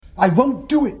I won't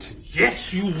do it.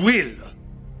 Yes, you will.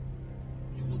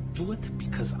 You will do it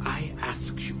because I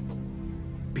ask you.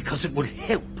 Because it will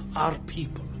help our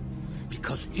people.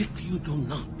 Because if you do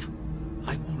not,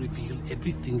 I will reveal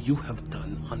everything you have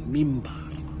done on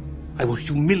Mimbar. I will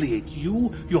humiliate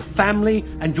you, your family,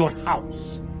 and your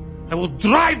house. I will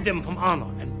drive them from honor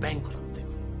and bankrupt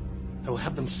them. I will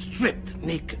have them stripped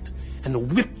naked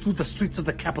and whipped through the streets of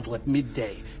the capital at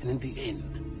midday. And in the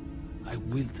end, I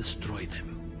will destroy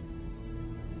them.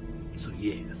 So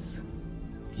yes,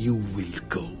 you will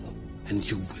go, and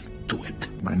you will do it.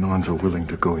 My Norns are willing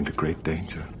to go into great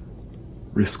danger,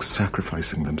 risk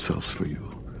sacrificing themselves for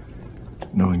you,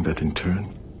 knowing that in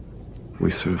turn,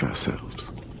 we serve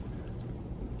ourselves.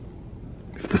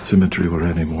 If the symmetry were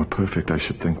any more perfect, I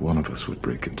should think one of us would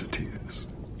break into tears.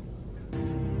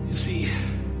 You see,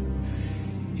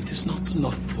 it is not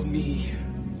enough for me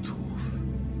to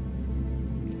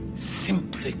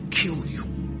simply kill you,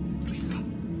 Rifa.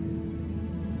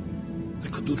 I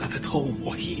could do that at home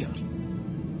or here.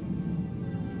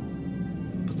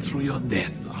 But through your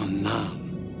death on Narn,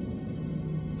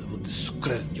 I will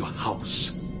discredit your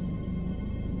house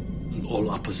and all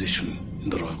opposition in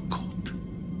the Royal Court.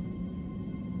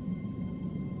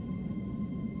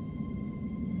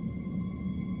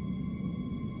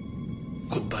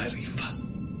 Goodbye, Rifa.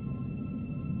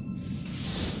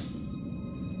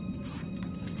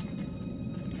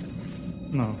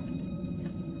 No.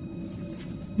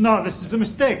 No, this is a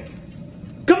mistake.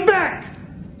 Come back!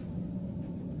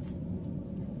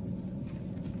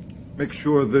 Make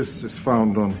sure this is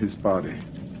found on his body.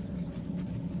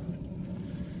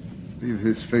 Leave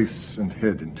his face and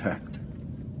head intact.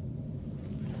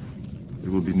 They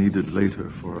will be needed later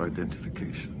for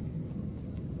identification.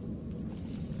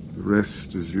 The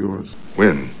rest is yours.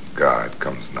 When God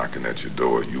comes knocking at your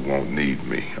door, you won't need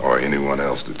me or anyone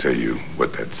else to tell you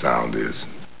what that sound is.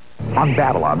 On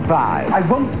Babylon 5. I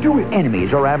won't do it.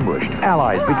 Enemies are ambushed.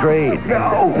 Allies betrayed.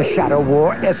 No. The Shadow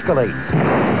War escalates.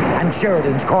 And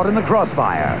Sheridan's caught in the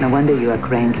crossfire. No wonder you are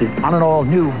cranky. On an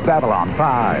all-new Babylon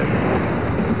 5.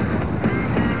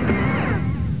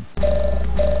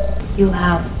 You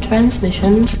have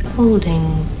transmissions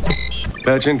holding.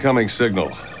 Patch incoming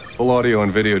signal. Full audio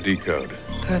and video decode.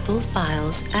 Purple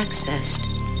files accessed.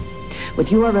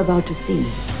 What you are about to see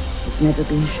has never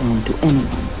been shown to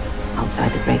anyone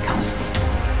outside the Break House.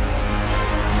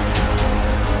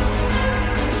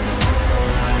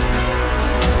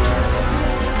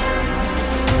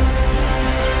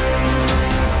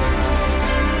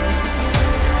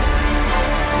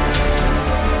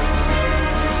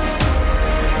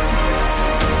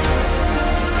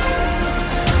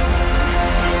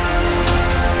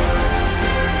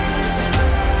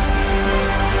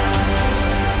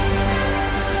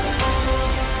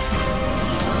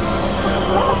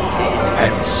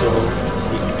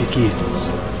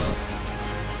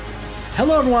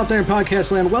 Hello, everyone out there in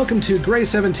podcast land. Welcome to Gray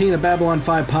 17, a Babylon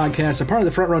 5 podcast, a part of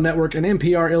the Front Row Network and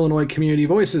NPR Illinois Community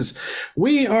Voices.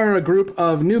 We are a group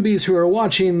of newbies who are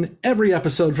watching every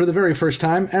episode for the very first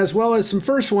time, as well as some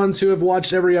first ones who have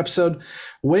watched every episode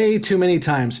way too many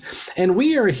times. And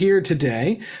we are here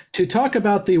today to talk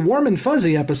about the warm and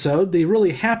fuzzy episode, the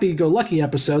really happy-go-lucky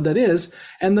episode that is,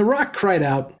 and The Rock cried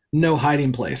out, "No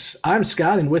hiding place." I'm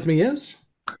Scott, and with me is...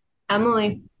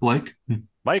 Emily. Blake.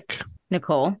 Mike.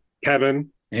 Nicole. Kevin.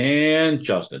 And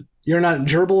Justin. You're not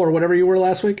gerbil or whatever you were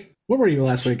last week? What were you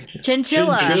last week?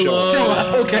 Chinchilla.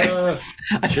 Chinchilla. Okay.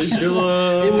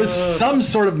 Chinchilla. It was some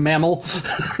sort of mammal.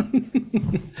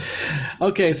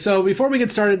 Okay, so before we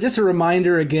get started, just a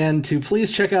reminder again to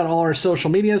please check out all our social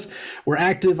medias. We're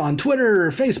active on Twitter,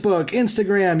 Facebook,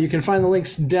 Instagram. You can find the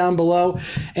links down below.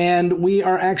 And we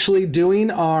are actually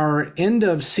doing our end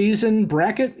of season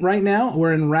bracket right now.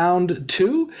 We're in round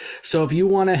 2. So if you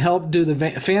want to help do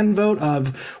the fan vote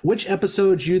of which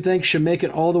episodes you think should make it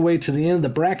all the way to the end of the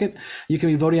bracket, you can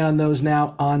be voting on those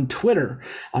now on Twitter.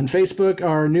 On Facebook,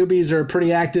 our newbies are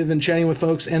pretty active in chatting with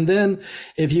folks. And then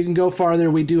if you can go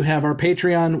farther, we do have our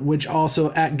Patreon, which also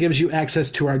gives you access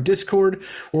to our Discord,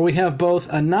 where we have both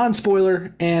a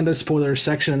non-spoiler and a spoiler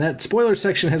section. And that spoiler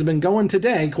section has been going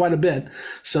today quite a bit,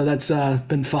 so that's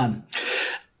been fun.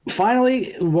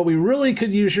 Finally, what we really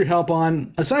could use your help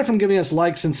on, aside from giving us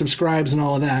likes and subscribes and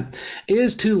all of that,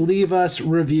 is to leave us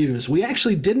reviews. We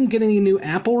actually didn't get any new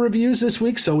Apple reviews this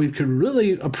week, so we could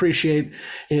really appreciate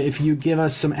if you give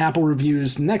us some Apple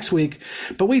reviews next week.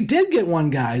 But we did get one,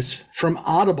 guys, from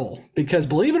Audible, because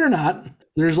believe it or not,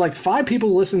 there's like 5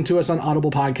 people listening to us on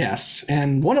Audible podcasts,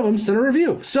 and one of them sent a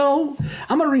review. So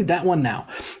I'm going to read that one now.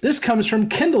 This comes from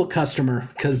Kindle customer,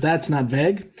 because that's not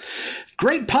vague.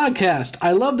 Great podcast.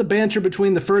 I love the banter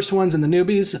between the first ones and the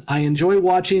newbies. I enjoy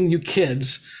watching you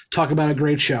kids talk about a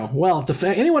great show. Well,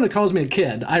 anyone who calls me a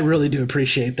kid, I really do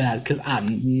appreciate that because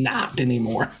I'm not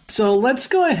anymore. So let's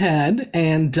go ahead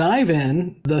and dive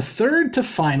in the third to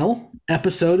final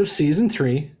episode of season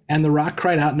 3, and The Rock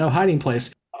Cried Out, No Hiding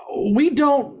Place. We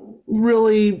don't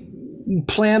really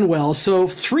plan well, so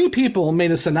 3 people made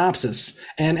a synopsis,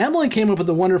 and Emily came up with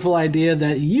the wonderful idea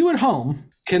that you at home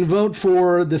can vote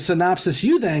for the synopsis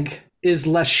you think is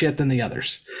less shit than the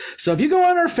others. So if you go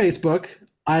on our Facebook,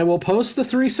 I will post the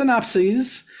 3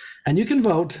 synopses and you can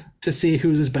vote to see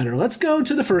whose is better. Let's go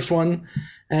to the first one.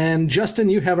 And Justin,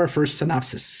 you have our first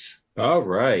synopsis. All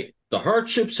right. The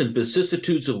hardships and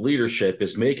vicissitudes of leadership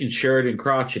is making Sheridan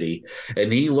crotchety,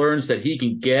 and he learns that he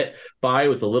can get by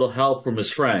with a little help from his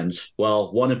friends.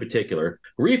 Well, one in particular.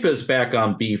 Rifa is back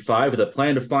on B5 with a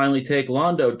plan to finally take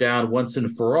Londo down once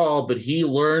and for all, but he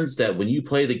learns that when you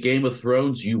play the Game of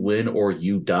Thrones, you win or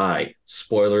you die.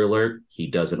 Spoiler alert, he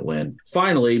doesn't win.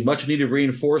 Finally, much-needed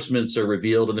reinforcements are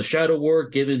revealed in the Shadow War,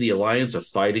 giving the Alliance a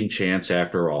fighting chance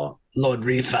after all. Lord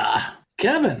Rifa.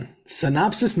 Kevin,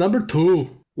 synopsis number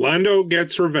 2. Londo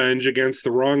gets revenge against the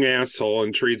wrong asshole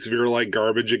and treats Veer like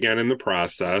garbage again in the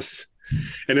process.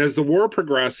 And as the war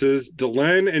progresses,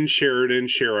 Delenn and Sheridan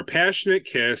share a passionate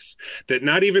kiss that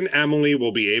not even Emily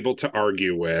will be able to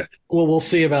argue with. Well, we'll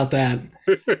see about that.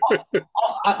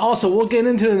 Also, we'll get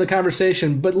into it in the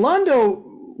conversation, but Londo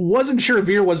wasn't sure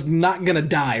Veer was not going to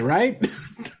die, right?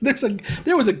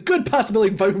 There was a good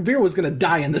possibility Veer was going to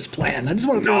die in this plan. I just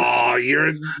want to throw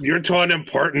you're too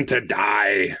unimportant to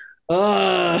die.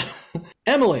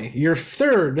 Emily, your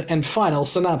third and final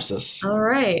synopsis. All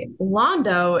right.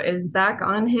 Londo is back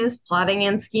on his plotting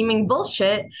and scheming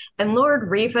bullshit, and Lord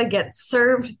Rifa gets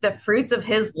served the fruits of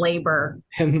his labor.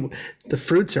 And the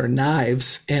fruits are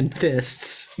knives and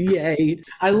fists. Yay.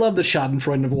 I love the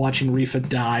schadenfreude of watching Rifa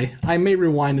die. I may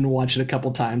rewind and watch it a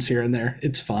couple times here and there.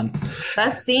 It's fun.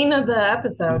 Best scene of the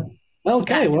episode.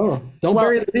 Okay, well, don't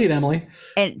bury the lead, Emily.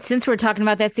 And since we're talking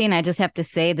about that scene, I just have to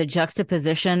say the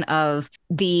juxtaposition of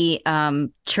the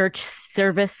church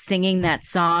service singing that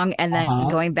song and then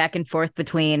going back and forth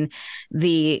between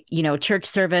the, church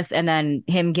service and then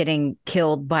him getting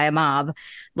killed by a mob.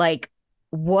 Like,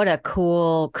 what a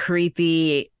cool,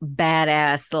 creepy,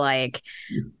 badass,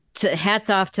 hats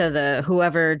off to the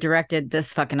whoever directed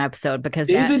this fucking episode, because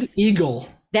David Eagle.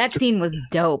 That scene was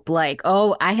dope.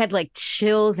 I had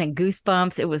chills and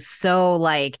goosebumps. It was so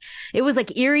it was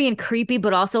eerie and creepy,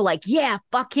 but also yeah,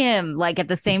 fuck him. At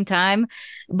the same time,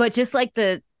 but just having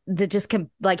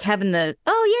the,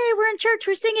 oh yeah, we're in church,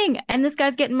 we're singing, and this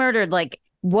guy's getting murdered.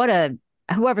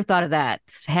 Whoever thought of that,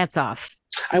 hats off.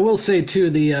 I will say too,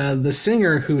 the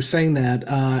singer who sang that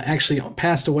actually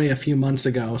passed away a few months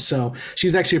ago. So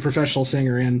she's actually a professional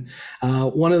singer, and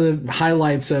one of the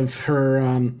highlights of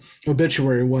her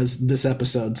obituary was this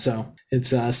episode. So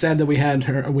it's sad that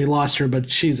we lost her, but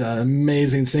she's an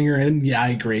amazing singer. And yeah, I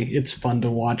agree. It's fun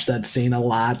to watch that scene a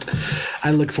lot.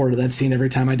 I look forward to that scene every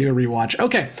time I do a rewatch.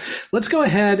 Okay, let's go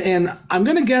ahead, and I'm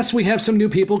going to guess we have some new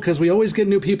people because we always get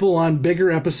new people on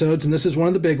bigger episodes, and this is one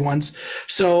of the big ones.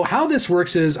 So how this works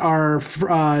is our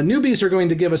newbies are going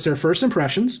to give us their first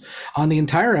impressions on the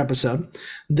entire episode.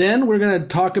 Then we're going to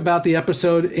talk about the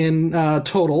episode in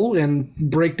total and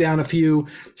break down a few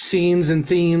scenes and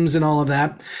themes and all of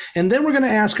that. And then we're going to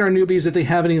ask our newbies if they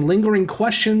have any lingering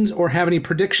questions or have any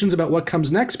predictions about what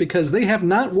comes next, because they have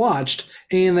not watched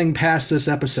anything past this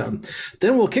episode.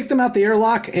 Then we'll kick them out the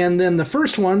airlock, and then the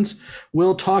first ones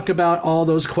we'll talk about all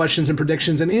those questions and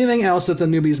predictions and anything else that the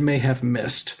newbies may have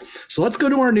missed. So let's go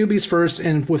to our newbies first,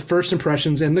 and with first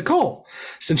impressions. And Nicole,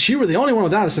 since you were the only one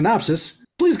without a synopsis,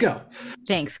 please go.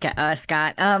 Thanks,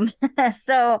 Scott.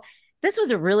 So this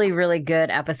was a really, really good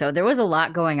episode. There was a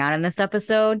lot going on in this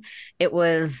episode. There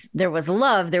was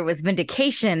love, there was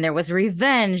vindication, there was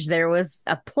revenge, there was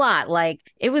a plot.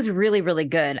 It was really, really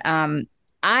good.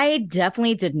 I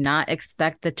definitely did not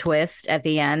expect the twist at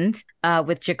the end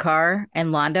with G'Kar and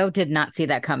Londo. Did not see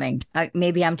that coming.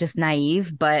 Maybe I'm just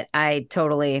naive, but I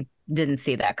totally didn't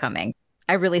see that coming.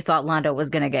 I really thought Londo was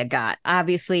going to get got.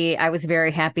 Obviously, I was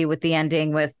very happy with the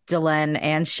ending with Delenn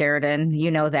and Sheridan.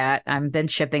 You know that. I've been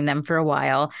shipping them for a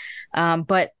while.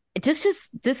 But this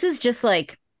is just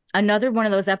another one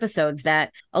of those episodes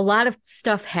that a lot of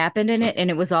stuff happened in it and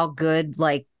it was all good,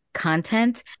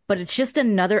 content, but it's just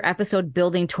another episode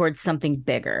building towards something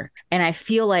bigger. And I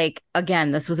feel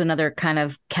again, this was another kind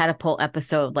of catapult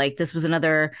episode. This was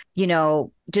another,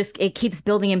 just it keeps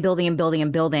building and building and building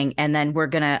and building. And then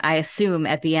I assume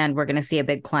at the end, we're going to see a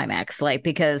big climax,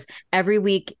 because every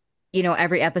week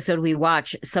every episode we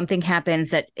watch, something happens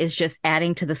that is just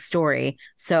adding to the story.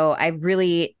 So I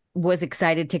really was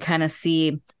excited to kind of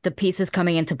see the pieces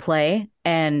coming into play,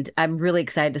 and I'm really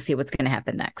excited to see what's going to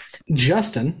happen next.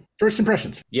 Justin, first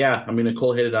impressions. Yeah, I mean,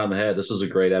 Nicole hit it on the head. This was a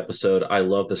great episode. I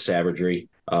love the savagery.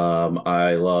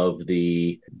 I love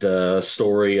the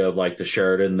story of like the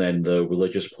Sheridan and the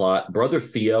religious plot. Brother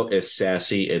Theo is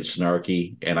sassy and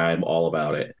snarky, and I'm all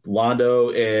about it.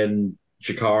 Londo and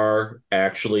G'Kar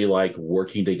actually like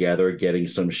working together, getting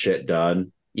some shit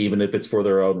done, even if it's for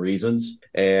their own reasons.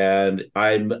 And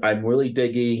I'm really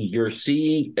digging, you're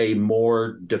seeing a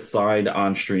more defined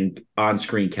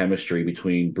on-screen chemistry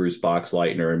between Bruce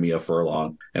Boxleitner and Mia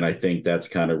Furlong. And I think that's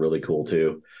kind of really cool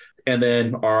too. And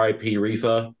then R.I.P.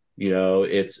 Rifa,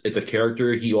 it's a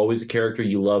character. He always a character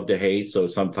you love to hate. So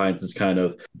sometimes it's kind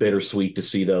of bittersweet to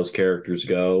see those characters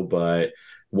go, but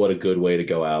what a good way to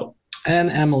go out.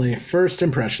 And Emily, first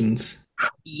impressions.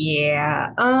 Yeah.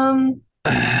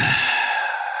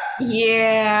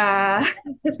 Yeah.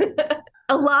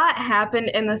 A lot happened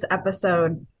in this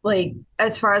episode, like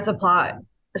as far as the plot.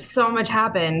 So much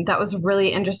happened that was really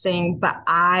interesting, but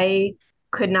I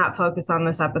could not focus on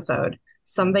this episode.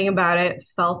 Something about it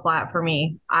fell flat for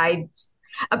me.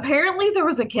 Apparently there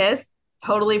was a kiss,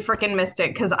 totally freaking missed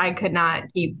it because I could not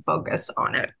keep focused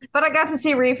on it. But I got to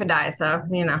see Rifa die, so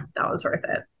that was worth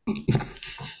it.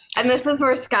 And this is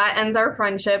where Scott ends our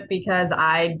friendship because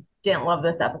I didn't love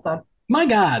this episode. My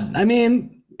God. I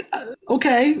mean,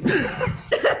 okay.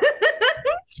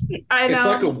 I know. It's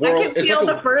like a world, I can feel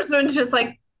the first one's just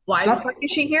like, why the fuck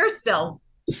is she here still?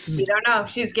 You don't know.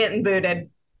 She's getting booted.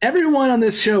 Everyone on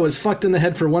this show is fucked in the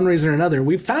head for one reason or another.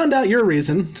 We found out your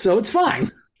reason, so it's fine.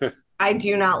 I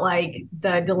do not like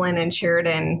the Delenn and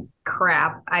Sheridan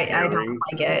crap. I don't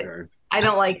like it. I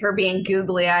don't like her being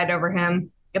googly-eyed over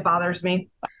him. It bothers me.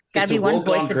 Gotta be one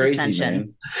voice of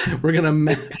dissension. We're gonna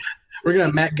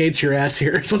Matt Gaetz your ass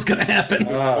here. That's what's gonna happen.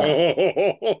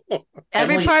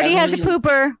 Every party has a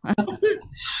pooper.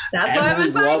 That's why I'm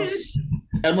invited.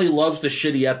 Emily loves the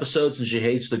shitty episodes and she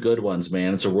hates the good ones,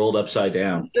 man. It's a world upside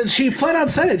down. She flat out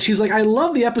said it. She's like, I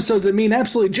love the episodes that mean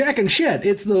absolutely jack and shit.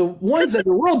 It's the ones that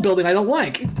are world building I don't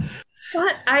like.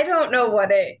 But I don't know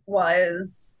what it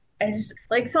was. I just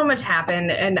so much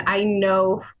happened, and I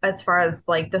know as far as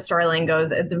like the storyline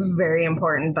goes, it's very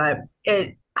important, but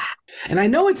it. And I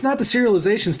know it's not the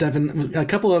serialization stuff, and a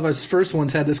couple of us first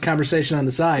ones had this conversation on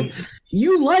the side.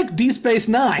 You like Deep Space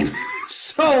Nine,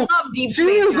 so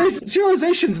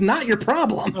serialization's not your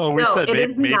problem. Oh, we said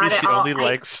maybe she only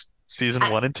likes season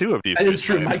 1 and 2 of Deep Space Nine. It's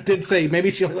true. Mike did say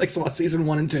maybe she only likes season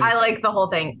 1 and 2. I like the whole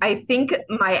thing. I think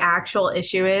my actual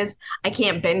issue is I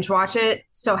can't binge watch it,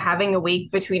 so having a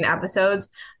week between episodes,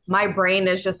 my brain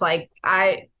is just like,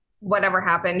 whatever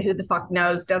happened, who the fuck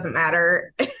knows, doesn't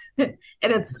matter.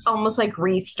 And it's almost like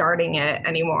restarting it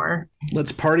anymore.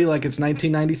 Let's party like it's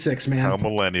 1996, man. How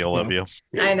millennial of you.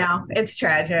 I know. It's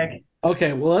tragic.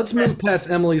 Okay, well, let's move past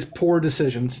Emily's poor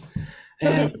decisions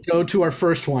and go to our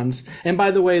first ones. And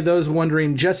by the way, those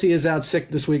wondering, Jessie is out sick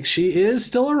this week. She is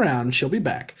still around. She'll be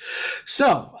back.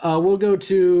 So we'll go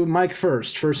to Mike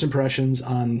first. First impressions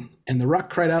on And the Rock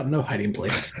Cried Out, No Hiding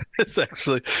Place. It's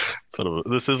actually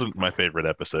this isn't my favorite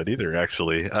episode either,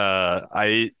 actually.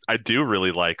 I do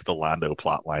really like the Londo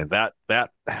plotline. That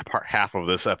part, half of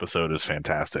this episode is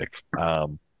fantastic.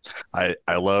 I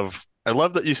love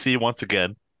that you see once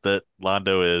again that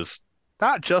Londo is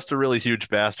not just a really huge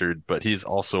bastard, but he's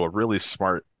also a really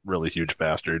smart, really huge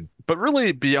bastard. But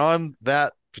really beyond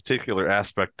that particular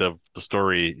aspect of the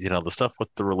story, the stuff with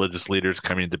the religious leaders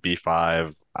coming to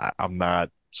B5, I'm not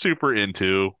super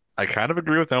into. I kind of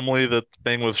agree with Emily that the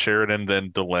thing with Sheridan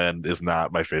and Delenn is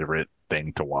not my favorite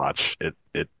thing to watch. It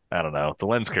I don't know.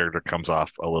 Delenn's character comes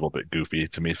off a little bit goofy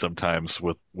to me sometimes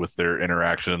with their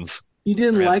interactions. You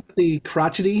didn't like the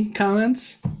crotchety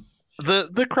comments?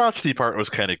 The crotchety part was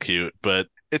kind of cute, but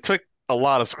it took a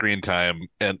lot of screen time,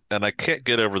 and I can't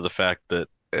get over the fact that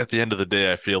at the end of the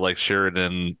day, I feel like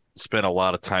Sheridan spent a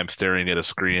lot of time staring at a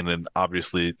screen and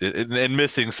obviously and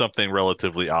missing something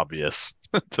relatively obvious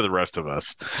to the rest of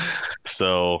us.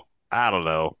 So I don't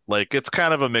know. It's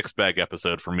kind of a mixed bag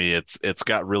episode for me. It's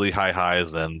got really high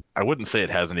highs, and I wouldn't say it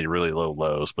has any really low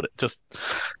lows, but it just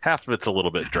half of it's a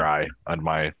little bit dry on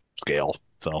my scale.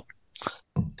 So,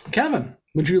 Kevin,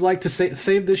 would you like to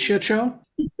save this shit show?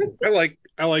 I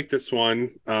like this one.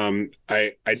 I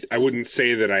wouldn't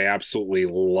say that I absolutely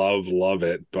love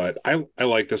it, but I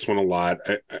like this one a lot.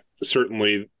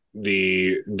 Certainly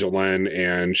the Delenn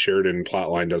and Sheridan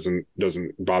plotline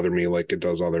doesn't bother me like it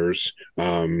does others.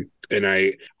 And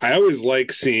I always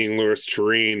like seeing Louis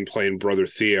Turenne playing Brother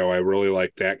Theo. I really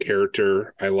like that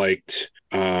character. I liked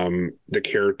the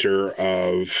character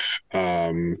of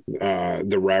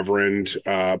the Reverend,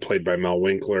 played by Mel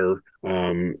Winkler.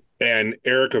 And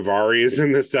Eric Avari is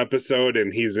in this episode,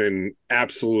 and he's in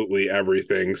absolutely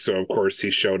everything. So, of course,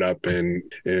 he showed up in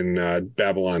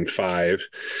Babylon 5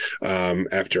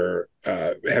 after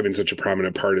having such a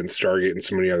prominent part in Stargate and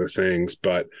so many other things.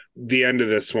 But the end of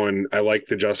this one, I like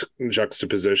the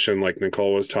juxtaposition, like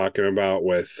Nicole was talking about,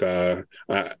 with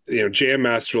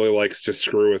JMS really likes to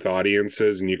screw with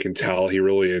audiences, and you can tell he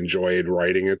really enjoyed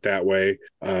writing it that way.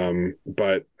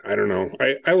 But I don't know.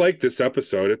 I like this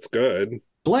episode. It's good.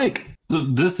 Blake. So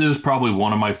this is probably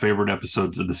one of my favorite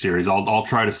episodes of the series. I'll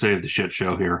try to save the shit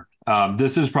show here.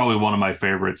 This is probably one of my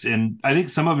favorites. And I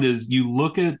think some of it is, you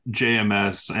look at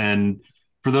JMS, and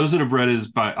for those that have read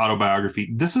his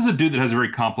autobiography, this is a dude that has a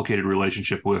very complicated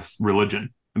relationship with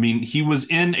religion. I mean, he was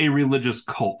in a religious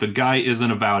cult. The guy is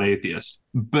an avowed atheist.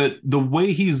 But the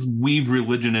way he's weaved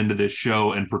religion into this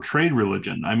show and portrayed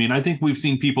religion, I mean, I think we've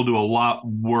seen people do a lot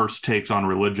worse takes on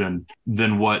religion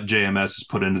than what JMS has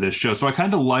put into this show. So I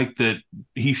kind of like that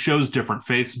he shows different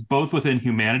faiths, both within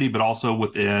humanity, but also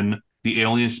within the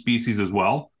alien species as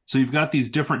well. So you've got these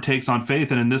different takes on faith.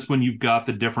 And in this one, you've got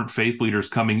the different faith leaders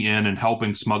coming in and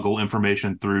helping smuggle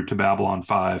information through to Babylon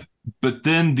 5. But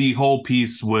then the whole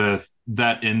piece with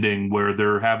that ending where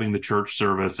they're having the church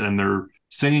service and they're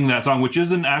singing that song, which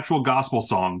is an actual gospel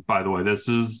song, by the way. That's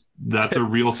a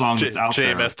real song that's out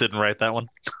there. JMS didn't write that one.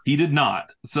 He did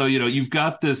not. So, you've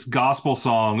got this gospel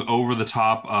song over the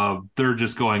top of they're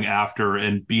just going after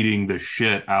and beating the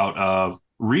shit out of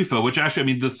Rifa, which actually, I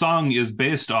mean, the song is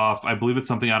based off, I believe it's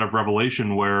something out of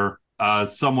Revelation where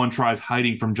someone tries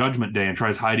hiding from Judgment Day and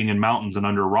tries hiding in mountains and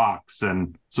under rocks.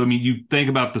 And so, I mean, you think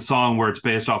about the song where it's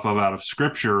based off of out of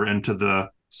scripture into the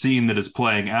scene that is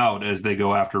playing out as they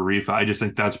go after Rifa. I just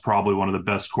think that's probably one of the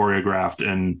best choreographed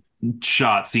and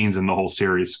shot scenes in the whole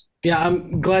series. Yeah,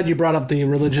 I'm glad you brought up the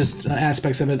religious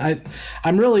aspects of it.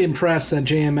 I'm really impressed that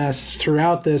JMS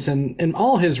throughout this and in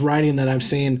all his writing that I've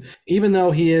seen, even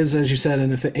though he is, as you said,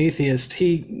 an atheist,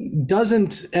 he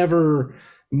doesn't ever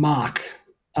mock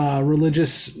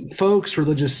religious folks,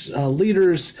 religious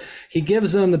leaders. He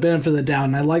gives them the benefit of the doubt.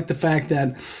 And I like the fact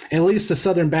that at least the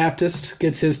Southern Baptist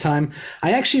gets his time.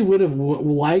 I actually would have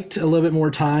liked a little bit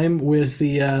more time with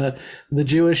the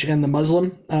Jewish and the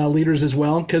Muslim leaders as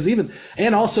well.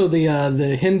 And also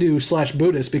the Hindu /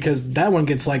 Buddhist, because that one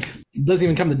gets doesn't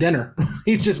even come to dinner.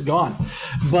 He's just gone.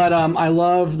 But I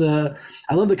love the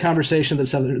conversation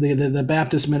that the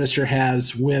Baptist minister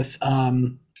has with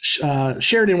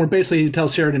Sheridan, where basically he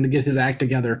tells Sheridan to get his act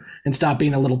together and stop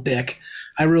being a little dick.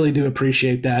 I really do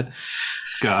appreciate that.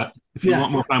 Scott, if you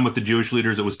want more time with the Jewish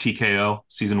leaders, it was TKO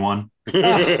season 1.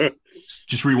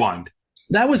 Just rewind.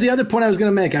 That was the other point I was going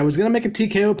to make. I was going to make a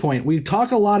TKO point. We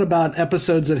talk a lot about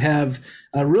episodes that have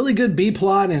a really good B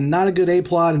plot and not a good A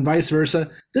plot and vice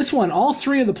versa. This one, all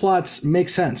three of the plots make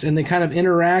sense and they kind of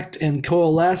interact and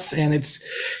coalesce, and it's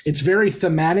very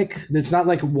thematic. It's not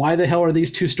like, why the hell are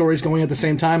these two stories going at the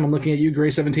same time? I'm looking at you,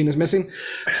 Gray 17 is missing.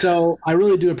 So I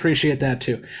really do appreciate that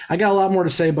too. I got a lot more to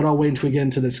say, but I'll wait until we get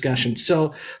into the discussion.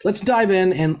 So let's dive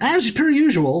in. And as per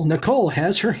usual, Nicole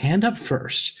has her hand up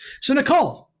first. So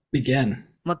Nicole, begin.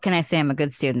 What can I say? I'm a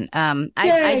good student.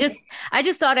 I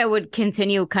just thought I would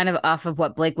continue kind of off of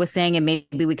what Blake was saying, and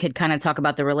maybe we could kind of talk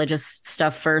about the religious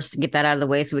stuff first, get that out of the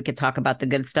way so we could talk about the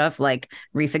good stuff like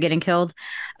Rifa getting killed.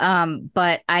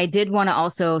 But I did want to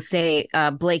also say,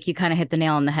 Blake, you kind of hit the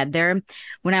nail on the head there.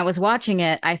 When I was watching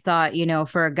it, I thought,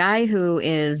 for a guy who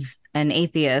is an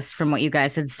atheist, from what you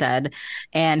guys had said,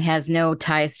 and has no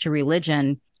ties to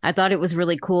religion, I thought it was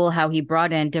really cool how he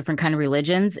brought in different kind of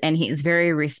religions, and he's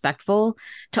very respectful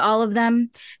to all of them.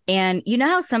 And you know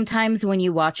how sometimes when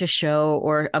you watch a show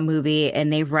or a movie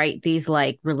and they write these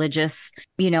religious,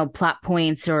 plot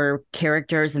points or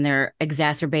characters, and they're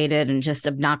exacerbated and just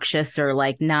obnoxious or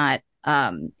not,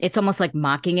 it's almost like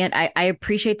mocking it. I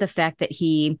appreciate the fact that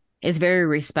he is very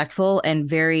respectful and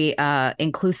very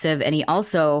inclusive. And he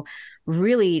also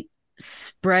really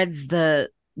spreads the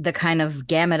kind of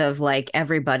gamut of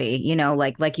everybody,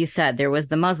 like you said, there was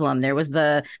the Muslim, there was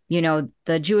the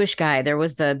Jewish guy, there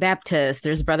was the Baptist,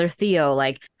 there's Brother Theo.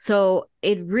 So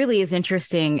it really is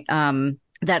interesting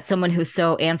that someone who's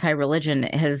so anti-religion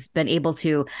has been able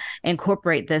to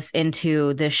incorporate this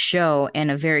into this show in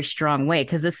a very strong way.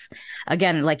 Because this,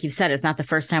 again, like you've said, it's not the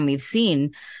first time we've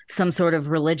seen some sort of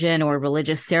religion or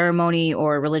religious ceremony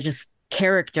or religious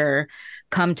character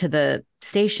come to the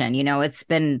station. It's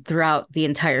been throughout the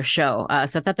entire show.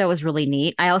 So I thought that was really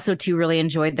neat. I also too really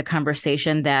enjoyed the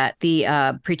conversation that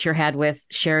the preacher had with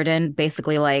Sheridan,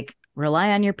 basically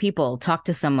rely on your people, talk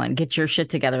to someone, get your shit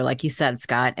together, like you said,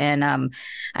 Scott. And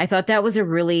I thought that was a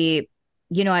really,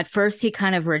 at first he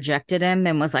kind of rejected him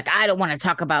and was like, I don't want to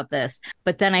talk about this.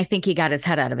 But then I think he got his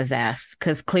head out of his ass,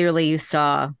 because clearly you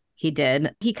saw he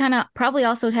did. He kind of probably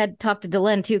also had talked to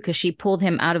Delenn too, because she pulled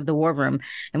him out of the war room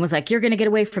and was like, you're going to get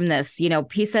away from this.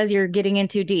 He says you're getting in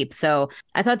too deep. So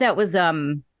I thought that was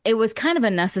it was kind of a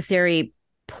necessary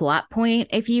plot point,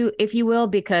 if you will,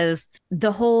 because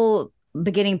the whole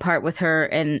beginning part with her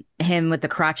and him with the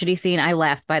crotchety scene, I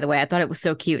laughed, by the way. I thought it was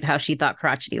so cute how she thought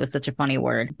crotchety was such a funny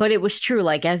word. But it was true.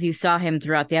 Like, as you saw him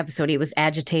throughout the episode, he was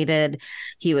agitated,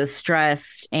 he was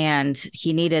stressed, and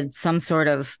he needed some sort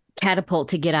of catapult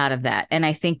to get out of that. And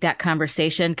I think that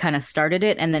conversation kind of started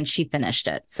it, and then she finished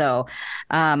it. So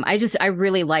I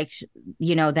really liked,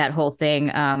 that whole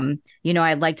thing.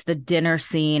 I liked the dinner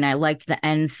scene. I liked the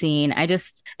end scene.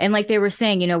 And like they were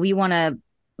saying, we want to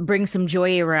bring some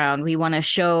joy around. We want to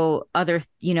show other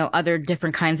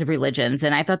different kinds of religions.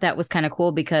 And I thought that was kind of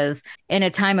cool, because in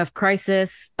a time of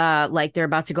crisis, like they're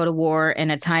about to go to war, in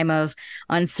a time of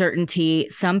uncertainty,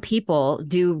 some people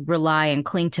do rely and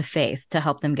cling to faith to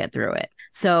help them get through it.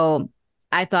 So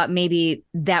I thought maybe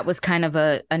that was kind of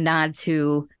a nod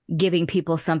to giving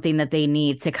people something that they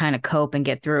need to kind of cope and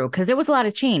get through. Because there was a lot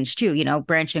of change too,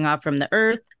 branching off from the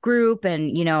Earth group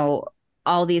and,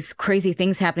 all these crazy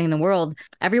things happening in the world.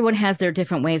 Everyone has their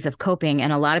different ways of coping,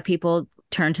 and a lot of people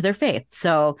turn to their faith.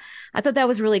 So I thought that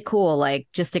was really cool, like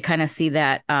just to kind of see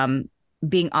that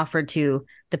being offered to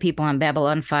the people on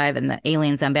Babylon 5 and the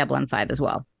aliens on Babylon 5 as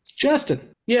well. Justin.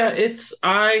 Yeah,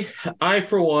 I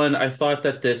for one, I thought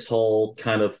that this whole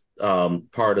kind of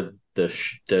part of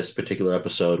this particular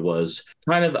episode was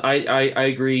kind of, I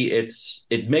agree,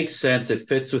 it makes sense, it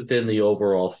fits within the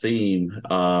overall theme.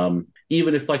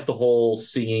 Even if like the whole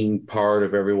singing part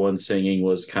of everyone singing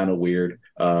was kind of weird,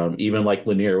 even like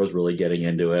Lanier was really getting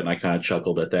into it, and I kind of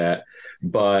chuckled at that.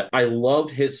 But I loved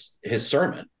his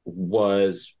sermon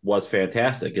was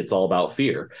fantastic. It's all about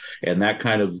fear, and that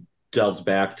kind of delves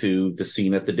back to the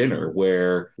scene at the dinner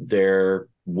where they're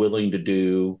willing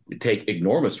to take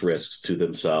enormous risks to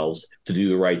themselves to do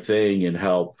the right thing and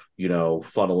help,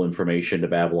 funnel information to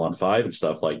Babylon 5 and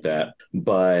stuff like that.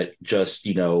 But just,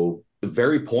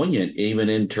 very poignant, even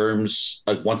in terms,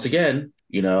 once again,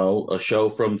 a show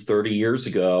from 30 years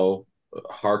ago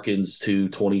harkens to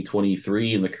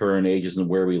 2023 and the current ages and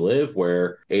where we live,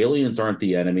 where aliens aren't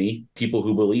the enemy. People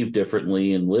who believe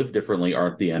differently and live differently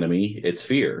aren't the enemy. It's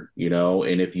fear,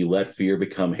 and if you let fear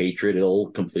become hatred,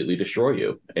 it'll completely destroy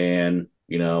you. And,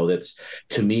 that's,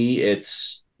 to me,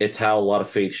 it's how a lot of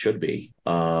faith should be.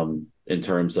 In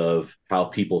terms of how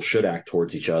people should act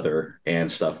towards each other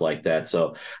and stuff like that.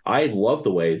 So I love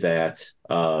the way that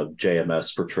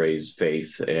JMS portrays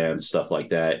faith and stuff like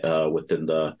that within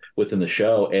the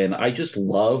show. And I just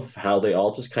love how they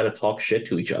all just kind of talk shit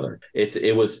to each other.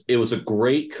 It was a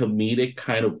great comedic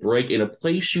kind of break in a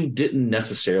place you didn't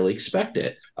necessarily expect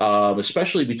it.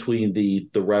 Especially between the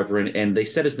Reverend, and they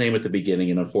said his name at the beginning,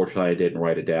 and unfortunately I didn't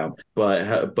write it down. But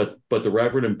the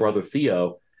Reverend and Brother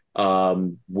Theo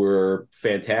were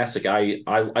fantastic. I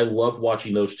loved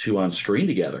watching those two on screen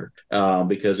together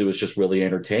because it was just really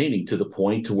entertaining, to the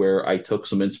point to where I took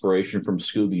some inspiration from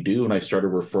Scooby-Doo and I started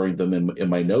referring them in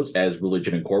my notes as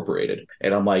Religion Incorporated.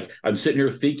 And I'm sitting here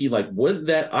thinking, like,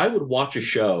 I would watch a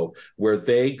show where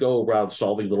they go around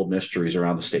solving little mysteries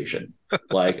around the station.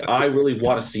 Like, I really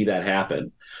want to see that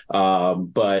happen.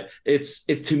 But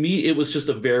to me, it was just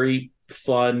a very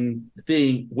fun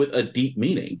thing with a deep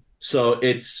meaning. So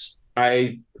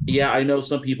I know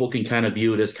some people can kind of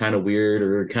view it as kind of weird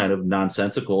or kind of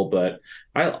nonsensical, but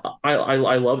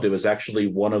I loved it. It was actually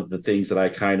one of the things that I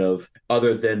kind of,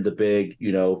 other than the big,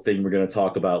 thing we're going to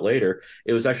talk about later,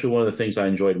 it was actually one of the things I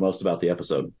enjoyed most about the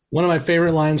episode. One of my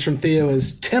favorite lines from Theo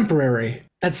is temporary.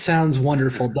 That sounds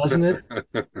wonderful, doesn't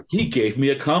it? He gave me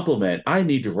a compliment. I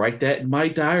need to write that in my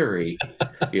diary.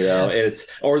 And it's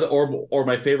or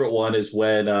my favorite one is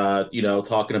when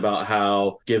talking about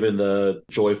how, given the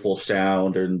joyful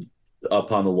sound and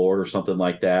upon the Lord or something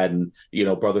like that, and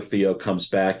Brother Theo comes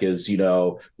back as,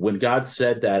 when God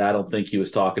said that, I don't think he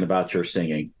was talking about your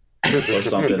singing. Or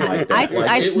something like that.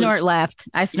 I snort laughed.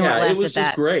 It was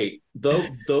just great.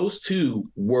 Those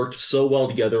two worked so well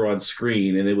together on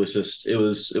screen, and it was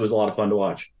a lot of fun to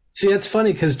watch. See, that's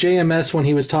funny, because JMS, when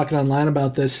he was talking online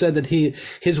about this, said that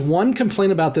his one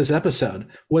complaint about this episode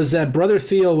was that Brother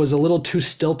Theo was a little too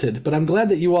stilted. But I'm glad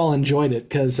that you all enjoyed it,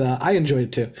 because I enjoyed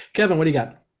it too. Kevin, what do you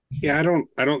got? Yeah, I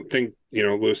don't think,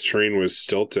 Louis Tureen was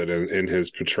stilted in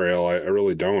his portrayal. I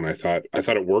really don't. I thought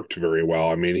it worked very well.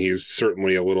 I mean, he's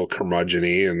certainly a little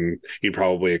curmudgeon-y, and you'd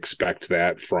probably expect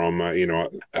that from,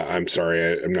 I'm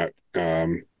sorry, I'm not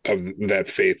of that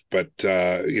faith, but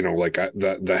like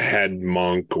the head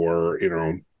monk, or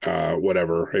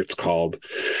whatever it's called.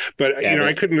 But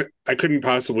I couldn't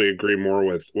possibly agree more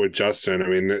with Justin. I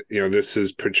mean, this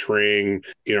is portraying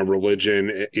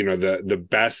religion. The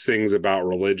best things about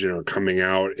religion are coming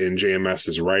out in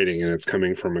JMS's writing, and it's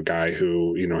coming from a guy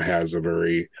who has a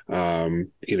very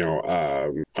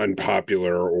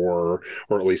unpopular or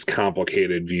at least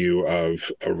complicated view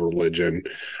of religion.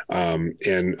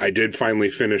 And I did finally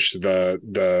finish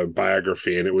the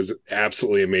biography, and it was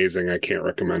absolutely amazing. I can't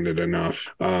recommend it enough.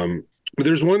 But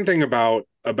there's one thing about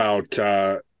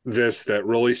this that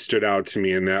really stood out to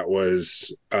me, and that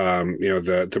was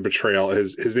the portrayal.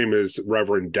 His name is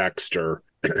Reverend Dexter.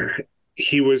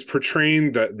 He was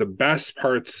portraying the best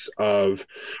parts of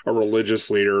a religious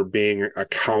leader being a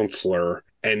counselor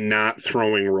and not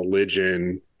throwing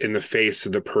religion in the face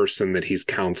of the person that he's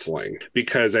counseling.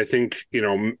 Because I think,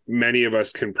 many of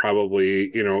us can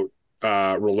probably,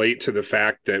 relate to the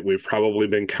fact that we've probably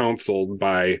been counseled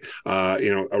by, a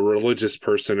religious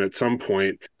person at some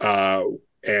point.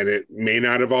 And it may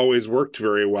not have always worked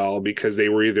very well because they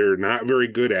were either not very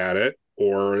good at it,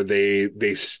 or they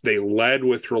led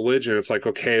with religion. It's like,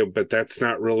 okay, but that's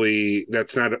not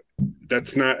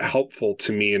helpful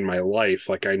to me in my life.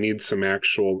 Like, I need some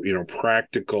actual,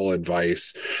 practical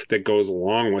advice that goes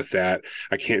along with that.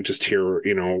 I can't just hear,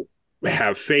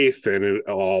 have faith and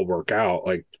it'll all work out.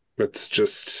 Like, that's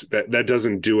just that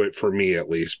doesn't do it for me, at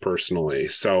least personally.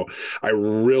 So I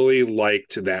really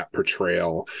liked that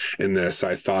portrayal in this.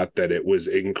 I thought that it was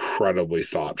incredibly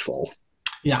thoughtful.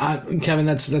 Yeah, Kevin,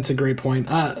 that's a great point.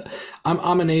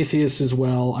 I'm an atheist as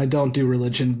well. I don't do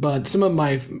religion, but some of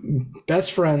my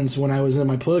best friends when I was in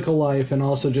my political life and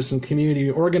also just in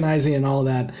community organizing and all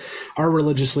that are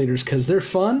religious leaders, because they're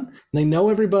fun. They know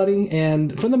everybody,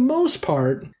 and for the most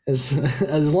part,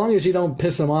 as long as you don't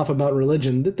piss them off about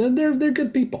religion, they're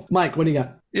good people. Mike, what do you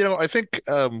got? I think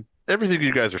everything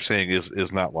you guys are saying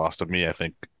is not lost on me. I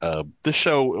think this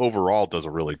show overall does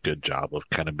a really good job of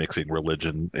kind of mixing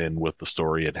religion in with the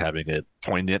story and having it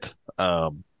poignant.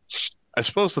 I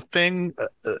suppose the thing,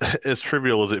 as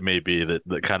trivial as it may be,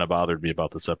 that kind of bothered me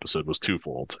about this episode was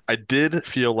twofold. I did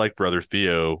feel like Brother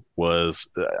Theo was,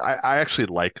 I actually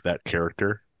like that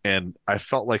character, and I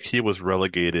felt like he was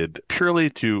relegated purely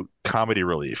to comedy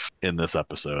relief in this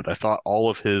episode. I thought all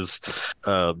of his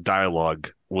dialogue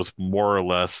was more or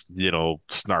less,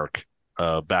 snark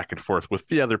back and forth with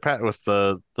the other with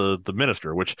the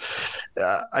minister, which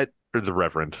or the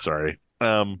reverend, sorry,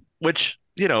 which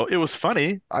it was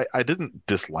funny. I didn't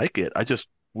dislike it. I just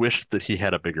wished that he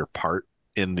had a bigger part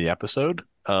in the episode,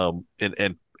 and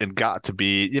got to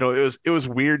be, it was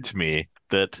weird to me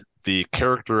that the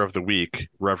character of the week,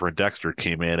 Reverend Dexter,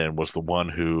 came in and was the one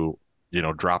who,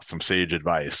 dropped some sage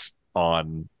advice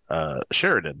on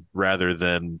Sheridan rather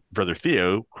than Brother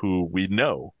Theo, who we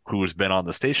know, who has been on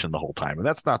the station the whole time. And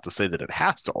that's not to say that it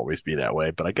has to always be that way,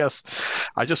 but I guess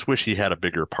I just wish he had a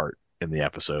bigger part in the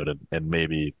episode and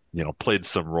maybe, played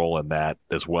some role in that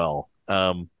as well.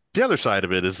 The other side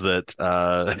of it is that,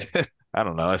 I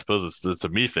don't know, I suppose it's a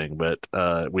me thing,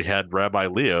 but we had Rabbi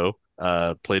Leo,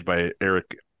 played by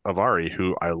Eric Avari,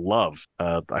 who I love.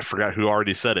 I forgot who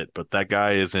already said it, but that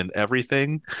guy is in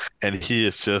everything, and he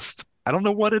is just, I don't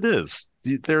know what it is.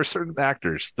 There are certain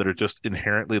actors that are just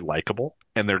inherently likable,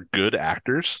 and they're good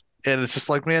actors. And it's just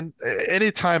like, man,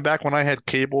 anytime back when I had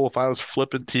cable, if I was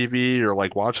flipping TV or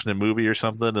like watching a movie or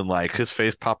something and like his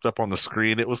face popped up on the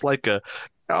screen, it was like a,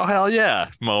 oh, hell yeah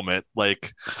moment.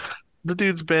 Like, the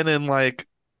dude's been in like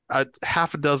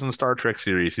half a dozen Star Trek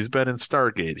series. He's been in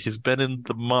Stargate. He's been in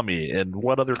The Mummy. And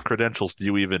what other credentials do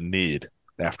you even need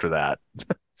after that?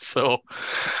 So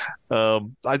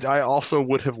I also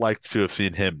would have liked to have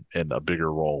seen him in a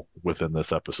bigger role within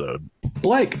this episode.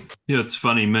 Blake. Yeah, it's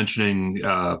funny mentioning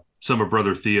some of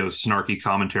Brother Theo's snarky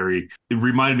commentary. It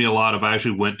reminded me a lot of, I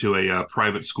actually went to a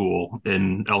private school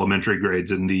in elementary grades,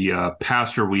 and the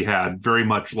pastor we had, very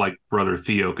much like Brother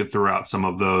Theo, could throw out some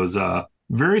of those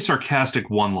very sarcastic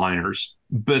one-liners.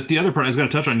 But the other part I was going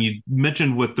to touch on, you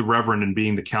mentioned with the Reverend and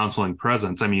being the counseling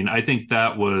presence. I mean, I think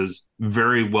that was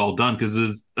very well done because,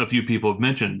 as a few people have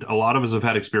mentioned, a lot of us have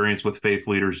had experience with faith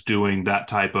leaders doing that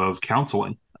type of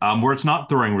counseling. Where it's not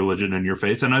throwing religion in your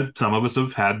face. And some of us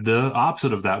have had the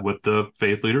opposite of that with the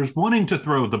faith leaders wanting to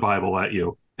throw the Bible at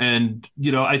you. And,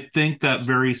 I think that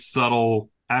very subtle,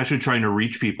 actually trying to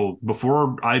reach people.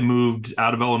 Before I moved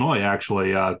out of Illinois,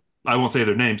 actually, I won't say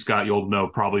their name, Scott, you'll know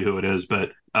probably who it is,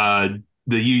 but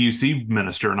the UUC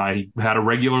minister and I had a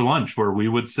regular lunch where we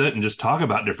would sit and just talk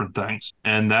about different things.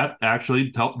 And that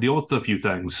actually helped deal with a few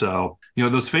things. So,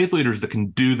 those faith leaders that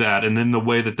can do that, and then the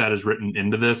way that is written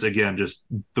into this, again, just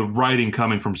the writing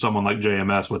coming from someone like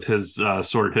JMS with his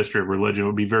sordid history of religion,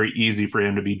 would be very easy for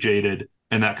him to be jaded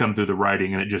and that come through the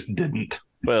writing, and it just didn't.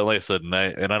 Well, like I said, and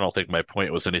I don't think my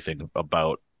point was anything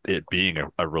about it being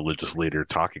a religious leader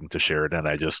talking to Sheridan.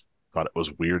 I just thought it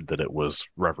was weird that it was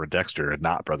Reverend Dexter and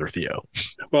not Brother Theo.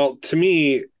 Well, to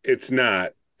me, it's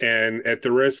not. And at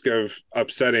the risk of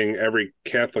upsetting every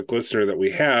Catholic listener that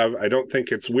we have, I don't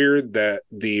think it's weird that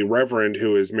the Reverend,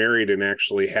 who is married and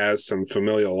actually has some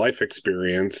familial life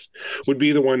experience, would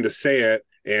be the one to say it.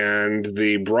 And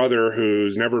the brother,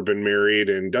 who's never been married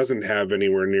and doesn't have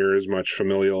anywhere near as much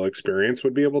familial experience,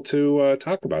 would be able to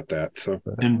talk about that. So,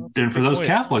 and for those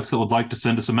Catholics that would like to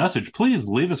send us a message, please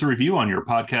leave us a review on your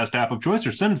podcast app of choice,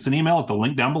 or send us an email at the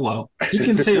link down below. You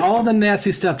can say all the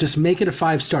nasty stuff, just make it a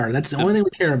 5-star. That's the only thing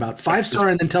we care about. 5-star,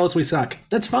 and then tell us we suck.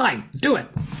 That's fine. Do it.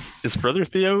 Is Brother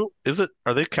Theo?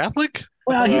 Are they Catholic?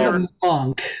 Well, he's a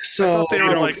monk, so I thought they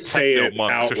were like say it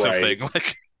monks outright. or something.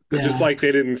 Like, yeah. Just like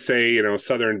they didn't say,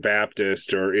 Southern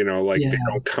Baptist, or they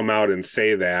don't come out and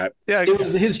say that. Yeah,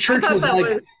 his church was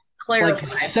like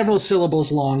several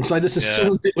syllables long, so I just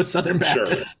assumed it was Southern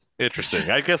Baptist. Sure.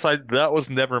 Interesting. I guess that was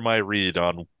never my read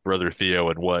on Brother Theo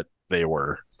and what they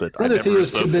were. But Brother Theo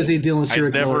was too busy dealing with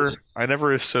serial I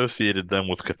never associated them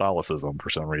with Catholicism for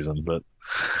some reason, but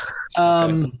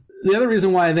the other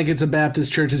reason why I think it's a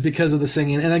Baptist church is because of the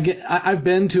singing. And I've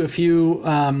been to a few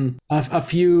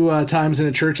times in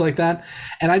a church like that,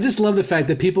 and I just love the fact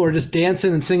that people are just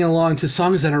dancing and singing along to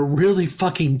songs that are really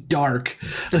fucking dark.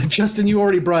 Justin, you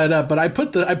already brought it up, but I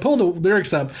pulled the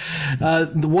lyrics up.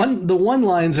 The one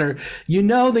lines are,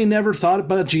 they never thought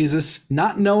about Jesus,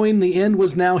 not knowing the end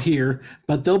was now here,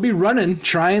 but they'll be running,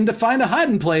 trying to find a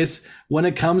hiding place when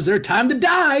it comes their time to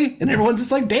die, and everyone's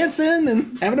just like dancing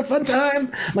and having a fun time.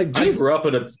 I'm like, Jesus. I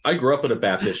grew up in a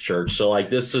Baptist church, so like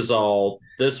this was all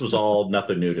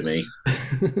nothing new to me.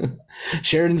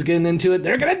 Sheridan's getting into it.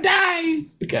 They're gonna die.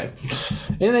 Okay.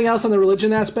 Anything else on the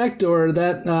religion aspect or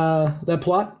that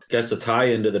plot? I guess the tie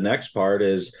into the next part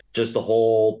is just the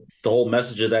whole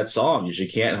message of that song is you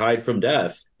can't hide from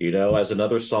death. As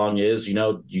another song is,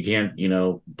 you can't,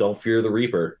 don't fear the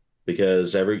Reaper,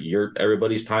 because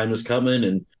everybody's time is coming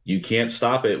and you can't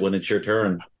stop it when it's your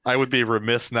turn. I would be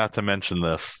remiss not to mention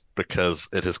this because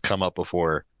it has come up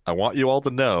before. I want you all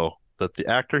to know that the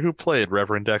actor who played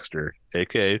Reverend Dexter,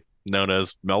 aka known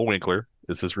as Mel Winkler,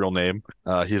 is his real name.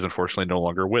 He's unfortunately no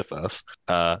longer with us.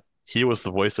 He was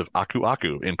the voice of Aku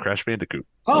Aku in Crash Bandicoot.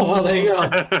 Oh, well, there you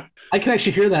go. I can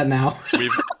actually hear that now.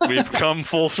 We've come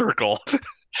full circle.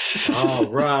 All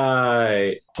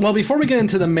right. Well, before we get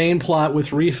into the main plot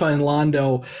with Rifa and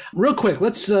Londo, real quick,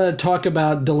 let's talk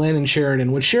about Delenn and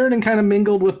Sheridan, which Sheridan kind of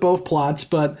mingled with both plots,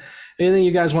 but anything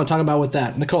you guys want to talk about with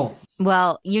that? Nicole?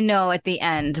 Well, at the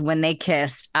end when they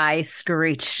kissed, I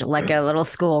screeched like a little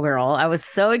schoolgirl. I was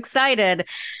so excited.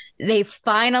 They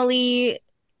finally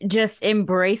just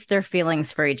embrace their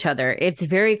feelings for each other. It's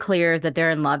very clear that they're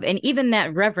in love. And even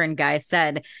that Reverend guy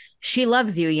said, she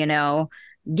loves you,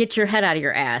 get your head out of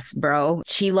your ass, bro.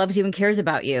 She loves you and cares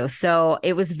about you. So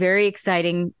it was very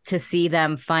exciting to see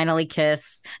them finally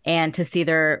kiss and to see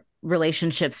their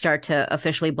relationship start to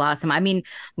officially blossom. I mean,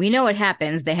 we know what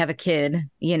happens. They have a kid,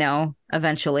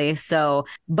 eventually. So,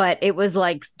 but it was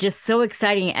like just so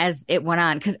exciting as it went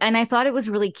on. And I thought it was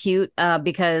really cute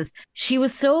because she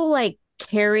was so like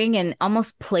caring and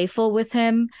almost playful with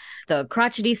him. The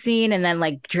crotchety scene, and then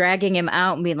like dragging him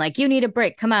out and being like, you need a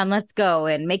break, come on, let's go,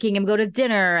 and making him go to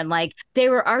dinner. And like they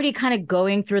were already kind of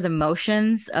going through the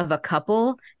motions of a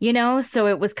couple, so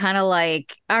it was kind of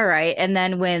like, all right. And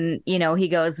then when he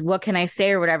goes, what can I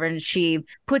say or whatever, and she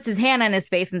puts his hand on his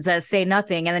face and says, say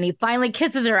nothing, and then he finally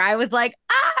kisses her, I was like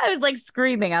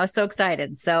screaming. I was so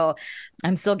excited. So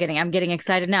I'm getting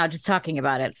excited now just talking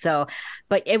about it. So,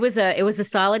 but it was a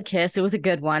solid kiss. It was a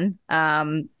good one.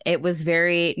 It was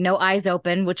very no eyes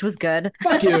open, which was good.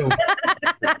 Fuck you.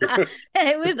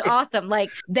 It was awesome. Like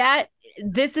that.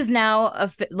 This is now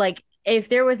if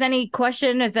there was any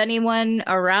question, if anyone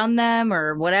around them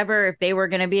or whatever, if they were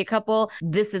going to be a couple,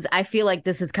 I feel like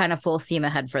this is kind of full steam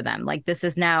ahead for them. Like this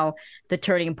is now the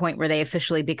turning point where they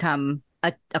officially become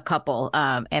a couple.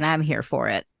 And I'm here for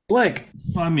it. Blake.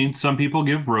 I mean, some people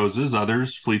give roses,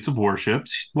 others fleets of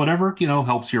warships, whatever,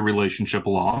 helps your relationship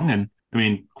along. And I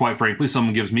mean, quite frankly,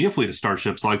 someone gives me a fleet of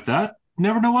starships like that.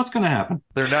 Never know what's going to happen.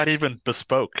 They're not even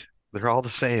bespoke. They're all the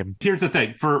same. Here's the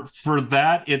thing. For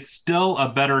that, it's still a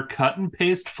better cut and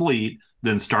paste fleet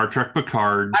than Star Trek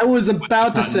Picard. I was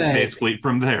about to say fleet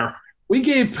from there. We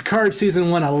gave Picard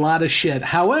season 1 a lot of shit.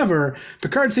 However,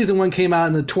 Picard season 1 came out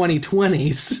in the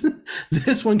 2020s.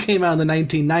 This one came out in the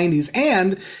 1990s,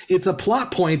 and it's a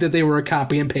plot point that they were a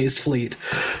copy and paste fleet.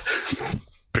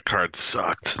 Picard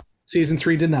sucked. Season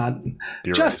 3 did not.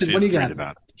 You're Justin, right. what do you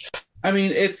got? I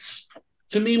mean, it's,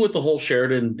 to me, with the whole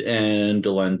Sheridan and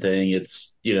Delenn thing,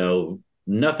 it's,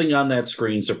 nothing on that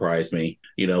screen surprised me.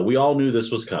 We all knew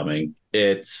this was coming.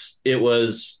 It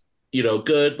was,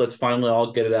 good. Let's finally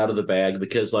all get it out of the bag,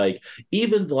 because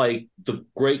even the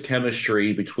great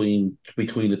chemistry between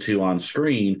the two on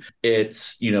screen,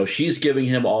 it's, she's giving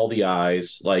him all the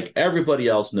eyes. Everybody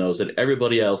else knows it.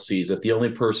 Everybody else sees it. The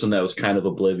only person that was kind of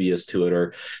oblivious to it,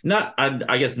 or not,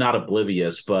 I guess not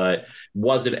oblivious, but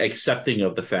wasn't accepting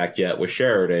of the fact yet, was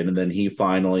Sheridan. And then he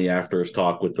finally, after his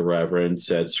talk with the Reverend,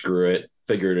 said, screw it,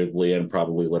 figuratively and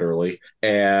probably literally,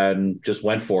 and just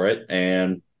went for it.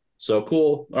 And so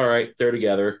cool. All right, they're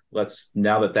together.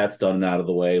 Now that that's done and out of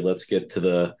the way, let's get to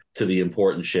the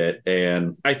important shit.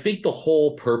 And I think the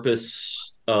whole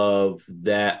purpose of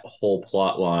that whole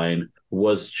plot line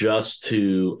was just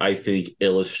to, I think,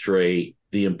 illustrate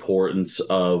the importance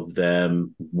of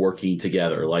them working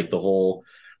together. The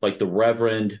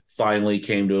Reverend finally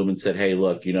came to him and said, hey,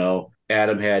 look,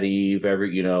 Adam had Eve,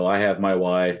 I have my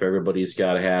wife, everybody's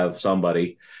got to have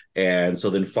somebody. And so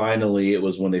then finally, it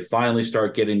was when they finally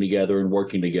start getting together and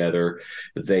working together,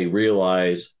 they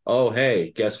realize, oh,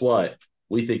 hey, guess what?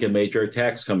 We think a major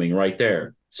attack's coming right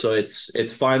there. So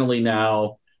it's finally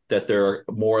now that they're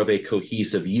more of a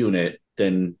cohesive unit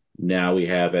than now we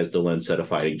have, as Delenn said, a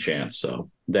fighting chance.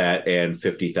 So that and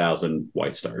 50,000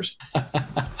 White Stars.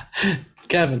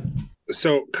 Kevin.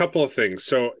 So a couple of things.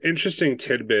 So interesting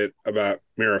tidbit about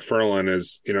Mira Furlan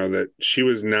is, that she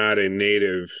was not a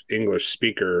native English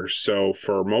speaker. So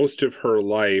for most of her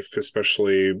life,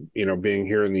 especially, being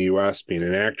here in the US, being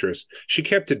an actress, she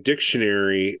kept a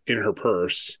dictionary in her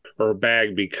purse or her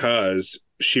bag because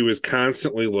she was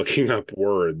constantly looking up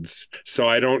words. So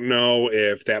I don't know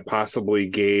if that possibly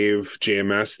gave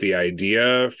JMS the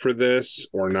idea for this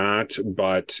or not,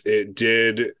 but it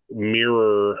did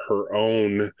mirror her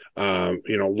own,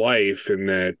 life in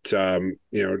that,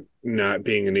 not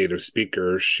being a native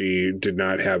speaker, she did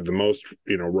not have the most,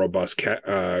 robust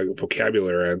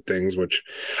vocabulary on things, which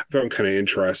I found kind of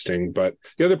interesting. But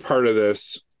the other part of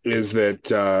this is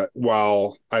that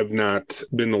while I've not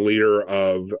been the leader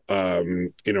of,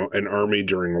 an army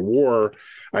during a war,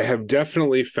 I have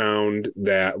definitely found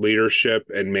that leadership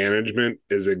and management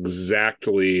is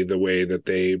exactly the way that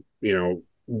they,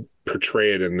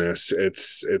 portray it in this.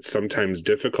 It's sometimes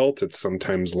difficult, it's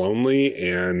sometimes lonely,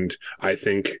 and I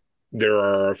think there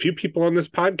are a few people on this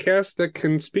podcast that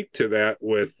can speak to that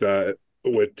with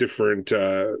different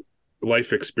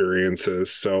life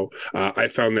experiences. So I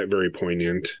found that very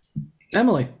poignant.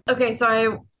 Emily. Okay, so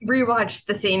I rewatched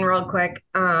the scene real quick.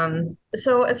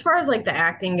 So as far as the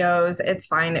acting goes, it's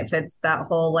fine. It fits that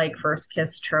whole first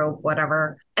kiss trope,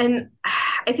 whatever. And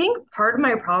I think part of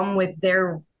my problem with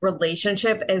their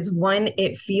relationship is, one,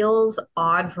 it feels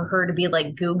odd for her to be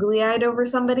googly eyed over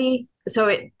somebody.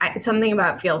 So something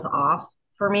about it feels off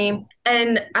for me.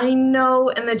 And I know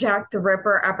in the Jack the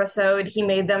Ripper episode, he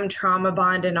made them trauma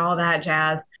bond and all that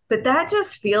jazz, but that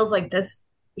just feels like this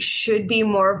should be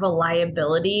more of a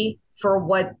liability for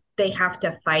what they have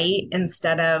to fight,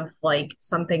 instead of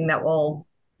something that will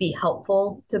be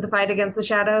helpful to the fight against the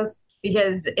shadows.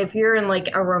 Because if you're in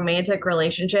a romantic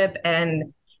relationship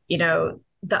and,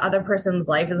 the other person's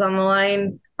life is on the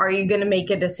line, are you going to make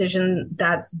a decision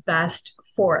that's best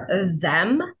for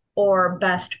them or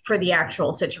best for the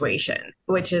actual situation?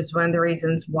 Which is one of the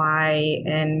reasons why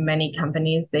in many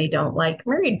companies they don't like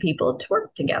married people to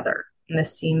work together. And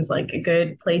this seems like a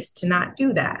good place to not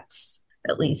do that,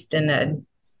 at least in a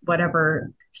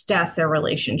whatever status their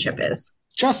relationship is.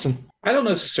 Justin. I don't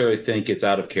necessarily think it's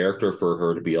out of character for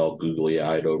her to be all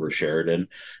googly-eyed over Sheridan.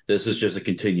 This is just a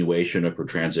continuation of her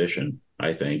transition,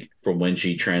 I think, from when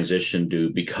she transitioned to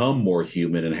become more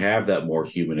human and have that more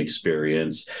human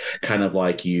experience, kind of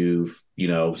like you've,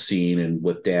 seen and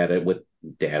with Data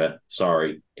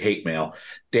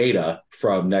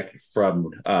from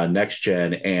Next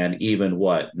Gen, and even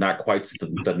not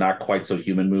quite so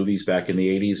human movies back in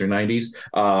the 80s or 90s.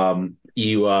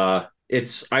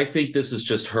 I think this is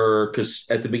just her, because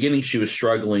at the beginning she was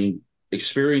struggling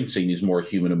experiencing these more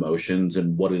human emotions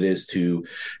and what it is to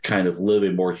kind of live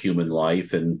a more human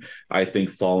life. And I think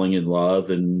falling in love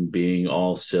and being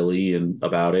all silly and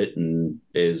about it and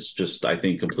is just, I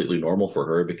think, completely normal for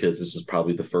her, because this is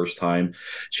probably the first time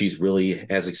she's really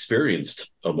has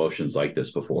experienced emotions like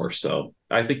this before. So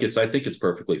I think it's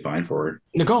perfectly fine for her.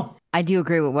 Nicole. I do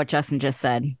agree with what Justin just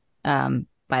said.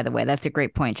 By the way, that's a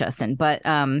great point, Justin. But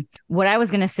what I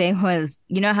was going to say was,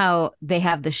 you know how they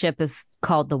have the ship is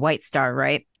called the White Star,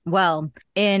 right? Well,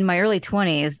 in my early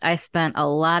 20s, I spent a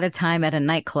lot of time at a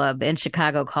nightclub in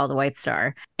Chicago called White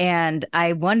Star. And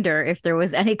I wonder if there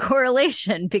was any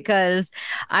correlation, because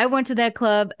I went to that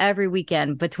club every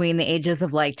weekend between the ages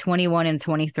of like 21 and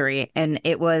 23. And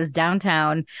it was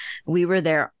downtown. We were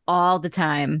there all the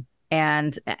time.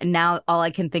 And now all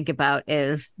I can think about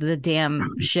is the damn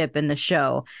ship in the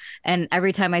show. And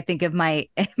every time I think of my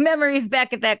memories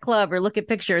back at that club or look at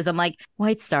pictures, I'm like,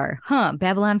 White Star,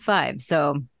 Babylon 5.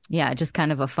 So yeah, just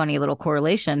kind of a funny little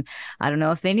correlation. I don't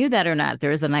know if they knew that or not.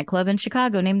 There is a nightclub in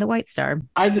Chicago named the White Star.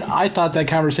 I thought that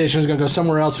conversation was going to go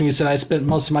somewhere else when you said I spent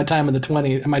most of my time in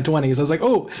my 20s. I was like,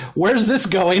 oh, where's this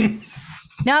going?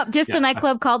 No, just a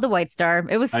nightclub called the White Star.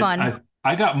 It was fun.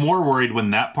 I got more worried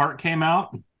when that part came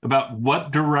out about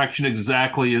what direction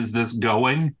exactly is this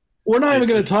going. We're not even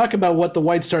going to talk about what the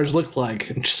White Stars look like.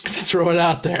 I'm just going to throw it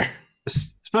out there.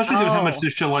 Especially given how much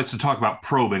this show likes to talk about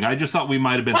probing. I just thought we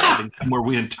might have been heading somewhere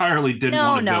we entirely didn't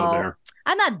want to go there.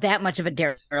 I'm not that much of a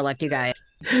derelict, you guys.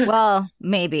 Well,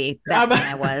 maybe. Back when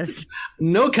I was.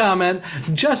 No comment.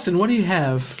 Justin, what do you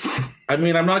have? I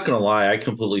mean, I'm not going to lie. I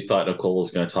completely thought Nicole was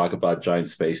going to talk about giant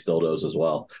space dildos as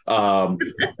well.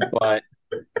 But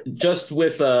just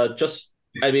with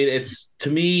I mean, it's, to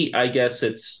me, I guess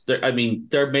it's, I mean,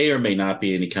 there may or may not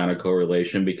be any kind of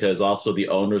correlation, because also the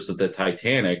owners of the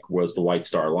Titanic was the White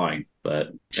Star Line.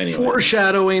 But anyway.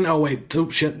 Foreshadowing. Oh, wait. Oh,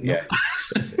 shit. Yeah.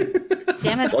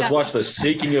 Damn it, Let's watch the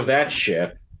sinking of that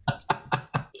ship.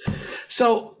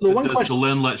 So the one question. Does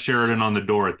Delenn let Sheridan on the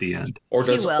door at the end? Or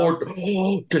does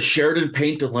Sheridan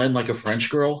paint Delenn like a French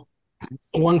girl?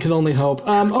 One can only hope.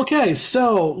 Okay,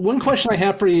 so one question I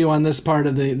have for you on this part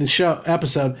of the show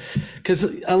episode,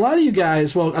 because a lot of you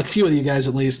guys, well, a few of you guys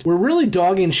at least, were really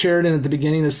dogging Sheridan at the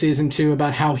beginning of season 2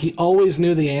 about how he always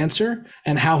knew the answer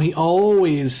and how he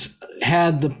always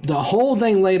had the whole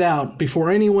thing laid out before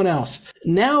anyone else.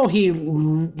 Now he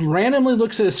randomly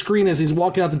looks at a screen as he's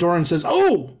walking out the door and says,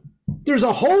 "Oh, there's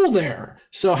a hole there."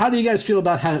 So how do you guys feel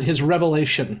about his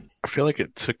revelation? I feel like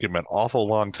it took him an awful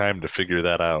long time to figure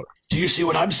that out. Do you see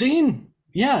what I'm seeing?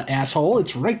 Yeah, asshole,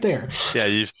 it's right there. Yeah,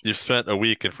 you've spent a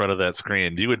week in front of that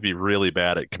screen. You would be really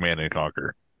bad at Command and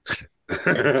Conquer.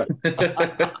 I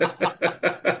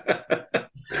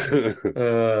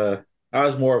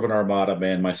was more of an Armada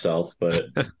man myself, but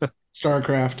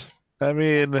StarCraft. I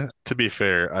mean, to be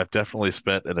fair, I've definitely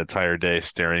spent an entire day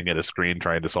staring at a screen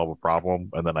trying to solve a problem,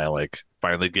 and then I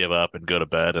finally give up and go to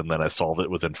bed, and then I solve it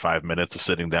within 5 minutes of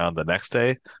sitting down the next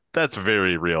day. That's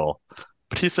very real.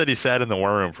 But he said he sat in the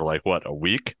war room for a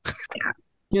week?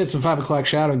 He had some 5 o'clock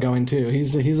shadow going too.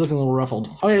 He's looking a little ruffled.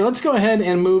 Okay, let's go ahead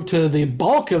and move to the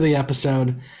bulk of the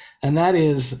episode, and that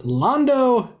is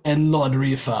Londo and Lord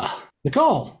Rifa.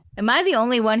 Nicole. Am I the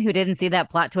only one who didn't see that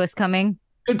plot twist coming?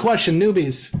 Good question,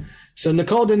 newbies. So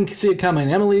Nicole didn't see it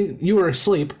coming. Emily, you were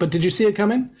asleep, but did you see it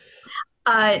coming?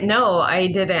 No, I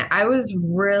didn't. I was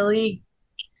really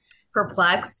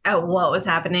perplexed at what was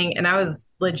happening, and I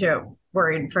was legit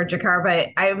worried for G'Kar, but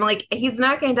I'm like, he's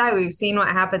not going to die. We've seen what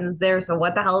happens there, so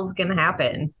what the hell is going to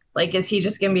happen? Like, is he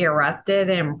just going to be arrested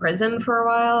and in prison for a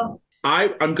while?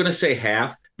 I'm going to say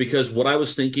half, because what I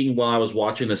was thinking while I was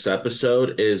watching this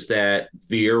episode is that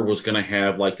Veer was going to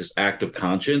have this act of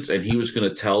conscience, and he was going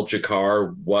to tell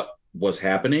G'Kar what was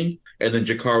happening, and then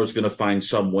G'Kar was going to find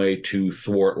some way to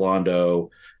thwart Londo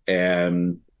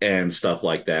and stuff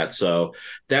like that. So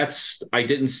I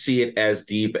didn't see it as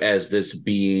deep as this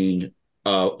being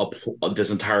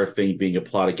this entire thing being a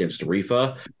plot against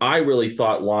Rifa. I really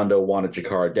thought Londo wanted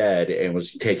G'Kar dead and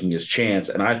was taking his chance,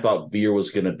 and I thought Veer was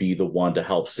going to be the one to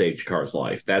help save G'Kar's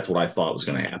life. That's what I thought was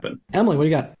going to happen. Emily, what do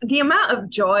you got? The amount of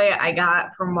joy I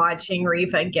got from watching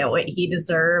Rifa get what he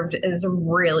deserved is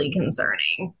really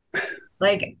concerning.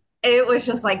 It was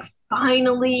just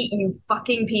finally, you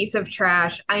fucking piece of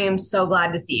trash. I am so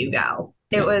glad to see you go.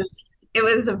 It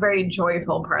was a very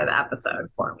joyful part of the episode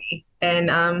for me. And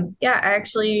I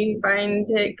actually find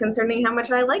it concerning how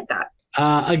much I like that.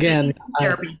 Again,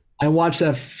 I watched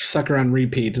that sucker on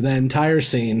repeat. The entire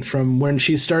scene from when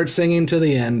she starts singing to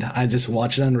the end, I just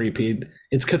watch it on repeat.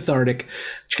 It's cathartic.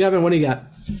 Kevin, what do you got?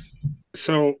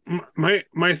 So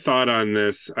my thought on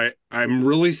this, I'm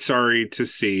really sorry to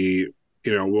see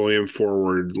William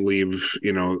Forward leave,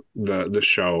 the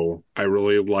show. I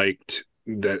really liked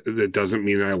that. That doesn't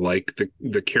mean I like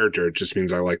the character. It just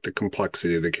means I like the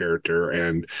complexity of the character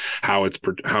and how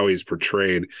he's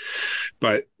portrayed.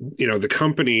 But,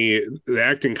 the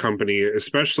acting company,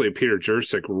 especially Peter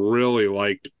Jurczyk, really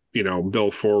liked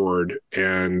Bill Forward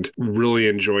and really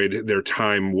enjoyed their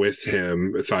time with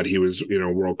him. I thought he was, a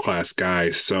world-class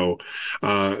guy. So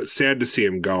sad to see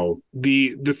him go.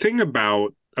 The thing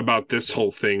about this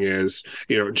whole thing is,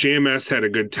 JMS had a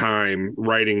good time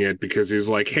writing it because he's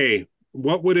like, hey,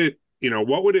 what would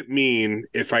it mean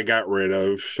if I got rid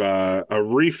of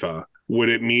Rifa? Would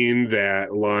it mean that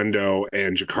Londo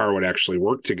and G'Kar would actually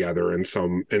work together in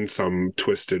some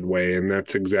twisted way? And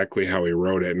that's exactly how he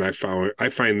wrote it. And I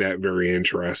find that very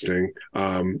interesting.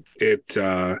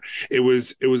 It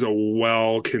was a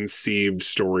well-conceived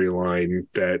storyline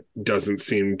that doesn't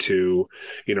seem to,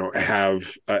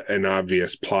 have an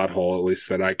obvious plot hole, at least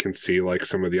that I can see, like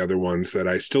some of the other ones that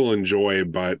I still enjoy,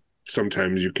 but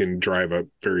sometimes you can drive a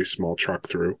very small truck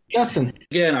through. Justin.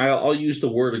 Again, I'll use the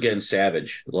word again,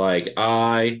 savage. Like,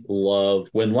 I loved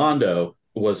when Londo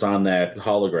was on that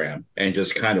hologram and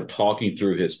just kind of talking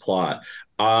through his plot.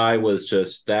 That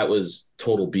was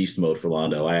total beast mode for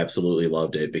Londo. I absolutely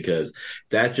loved it because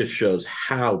that just shows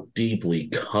how deeply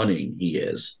cunning he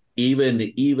is. Even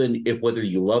if whether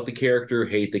you love the character,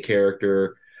 hate the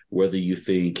character, whether you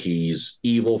think he's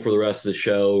evil for the rest of the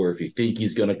show or if you think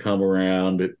he's going to come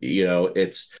around,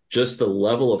 it's just the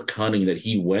level of cunning that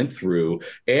he went through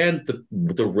and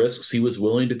the risks he was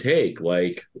willing to take.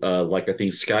 Like I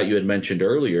think, Scott, you had mentioned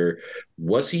earlier,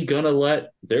 was he going to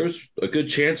there's a good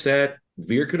chance that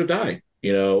Vir could have died.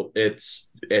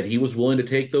 And he was willing to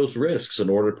take those risks in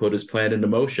order to put his plan into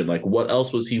motion. Like, what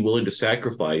else was he willing to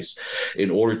sacrifice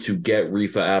in order to get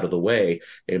Rifa out of the way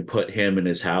and put him and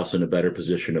his house in a better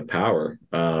position of power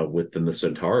within the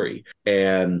Centauri?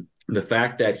 And the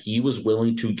fact that he was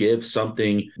willing to give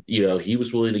something, he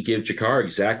was willing to give G'Kar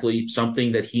exactly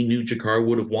something that he knew G'Kar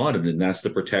would have wanted, and that's the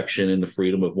protection and the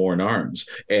freedom of Morn Arms.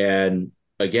 And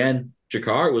again,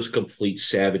 G'Kar was complete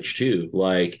savage too.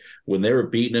 Like, when they were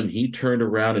beating him, he turned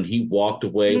around and he walked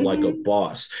away like a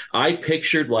boss. I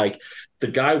pictured like the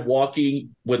guy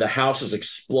walking when the house is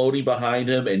exploding behind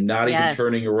him and not even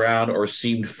turning around or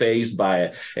seemed fazed by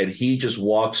it. And he just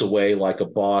walks away like a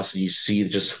boss and you see it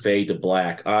just fade to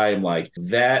black. I'm like,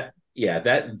 that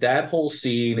whole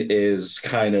scene is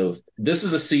this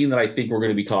is a scene that I think we're going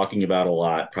to be talking about a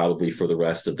lot probably for the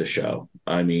rest of the show.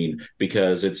 I mean,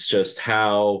 because it's just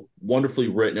how wonderfully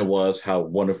written it was, how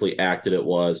wonderfully acted it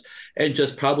was, and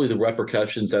just probably the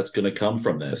repercussions that's going to come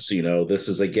from this. This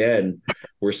is, again,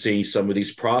 we're seeing some of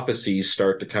these prophecies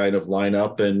start to kind of line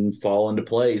up and fall into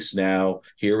place. Now,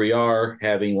 here we are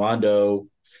having Londo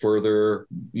further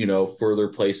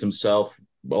place himself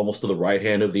almost to the right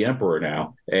hand of the Emperor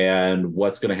now. And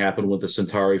what's going to happen with the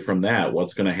Centauri from that?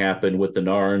 What's going to happen with the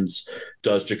Narns?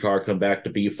 Does G'Kar come back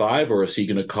to B5, or is he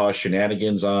going to cause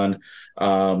shenanigans on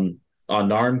the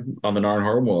Narn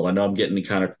homeworld? I know I'm getting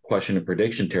kind of question and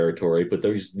prediction territory, but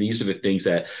these are the things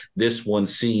that this one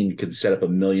scene could set up a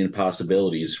million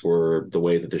possibilities for the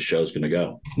way that this show's going to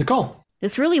go. Nicole.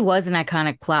 This really was an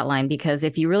iconic plotline because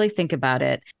if you really think about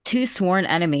it, two sworn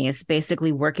enemies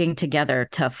basically working together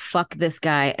to fuck this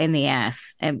guy in the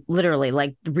ass. And literally,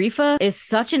 like, Rifa is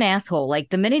such an asshole.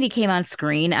 Like, the minute he came on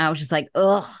screen, I was just like,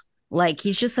 ugh. Like,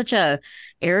 he's just such a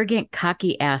arrogant,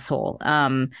 cocky asshole.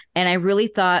 And I really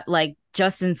thought, like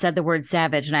Justin said the word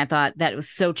savage, and I thought that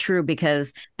was so true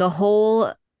because the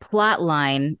whole plot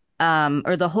line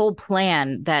or the whole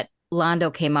plan that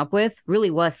Londo came up with really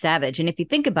was savage. And if you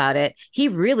think about it, he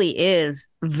really is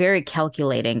very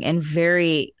calculating and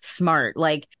very smart.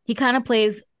 Like, he kind of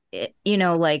plays,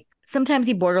 like sometimes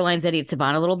he borderlines Eddie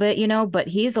Saban a little bit, but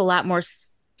he's a lot more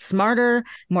smarter,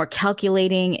 more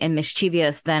calculating and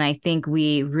mischievous than I think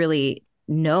we really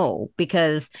know.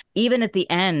 Because even at the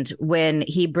end, when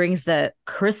he brings the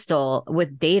crystal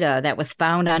with data that was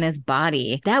found on his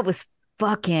body, that was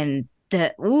fucking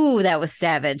that was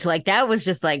savage. Like, that was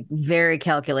just like very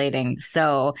calculating.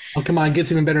 So, oh, come on, it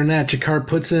gets even better than that. G'Kar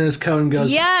puts in his coat and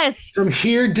goes, yes, from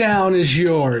here down is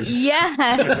yours. Yeah.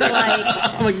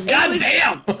 Like, I'm like, God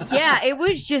damn. Yeah, it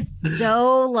was just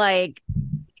so like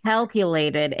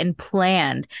calculated and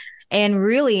planned. And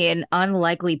really an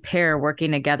unlikely pair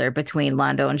working together between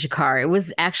Londo and G'Kar. It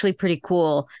was actually pretty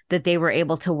cool that they were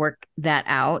able to work that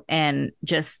out and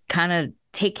just kind of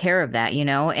take care of that,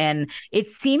 and it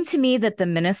seemed to me that the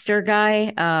minister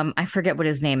guy, I forget what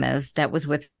his name is, that was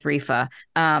with Rifa,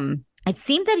 it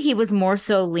seemed that he was more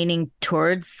so leaning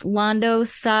towards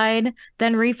Londo's side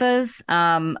than Rifa's.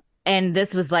 And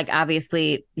this was like,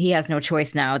 obviously, he has no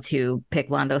choice now to pick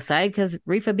Lando's side because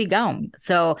Rifa be gone.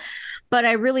 So, but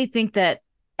I really think that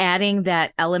adding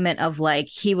that element of like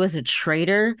he was a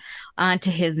traitor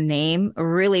onto his name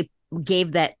really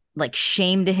gave that like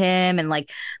shame to him, and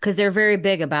like because they're very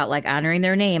big about like honoring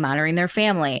their name, honoring their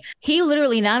family. He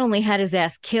literally not only had his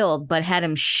ass killed, but had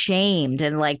him shamed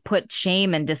and like put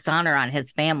shame and dishonor on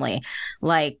his family.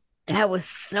 Like that was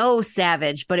so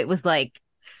savage, but it was like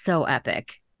so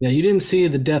epic. Yeah, you didn't see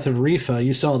the death of Rifa.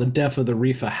 You saw the death of the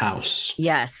Rifa house.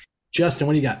 Yes. Justin,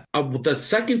 what do you got? The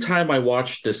second time I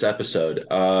watched this episode,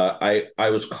 I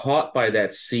was caught by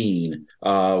that scene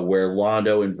where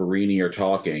Londo and Verini are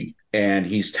talking, and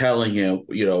he's telling him,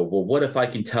 well, what if I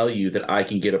can tell you that I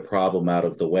can get a problem out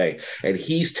of the way? And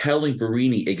he's telling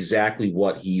Verini exactly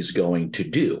what he's going to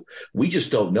do. We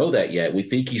just don't know that yet. We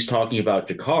think he's talking about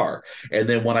G'Kar. And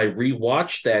then when I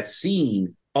rewatched that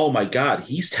scene, oh my God,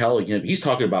 he's talking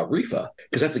about Rifa,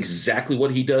 because that's exactly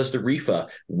what he does to Rifa.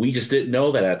 We just didn't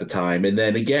know that at the time. And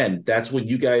then again, that's what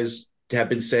you guys have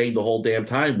been saying the whole damn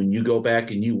time. When you go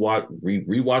back and you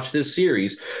rewatch this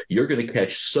series, you're going to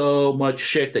catch so much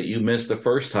shit that you missed the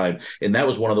first time. And that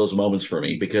was one of those moments for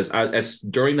me, because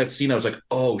during that scene, I was like,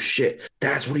 oh shit,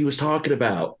 that's what he was talking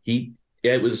about.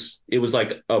 It was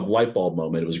like a light bulb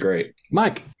moment. It was great.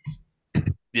 Mike.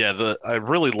 Yeah, I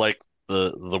really like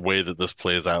the way that this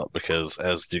plays out, because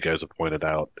as you guys have pointed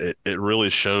out, it really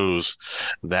shows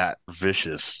that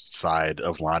vicious side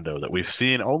of Londo that we've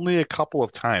seen only a couple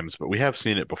of times, but we have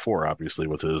seen it before, obviously,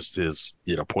 with his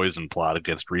poison plot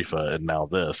against Rifa, and now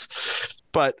this.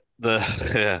 But the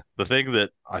thing that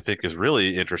I think is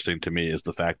really interesting to me is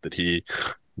the fact that he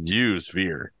used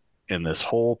Vir in this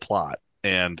whole plot.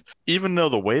 And even though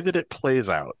the way that it plays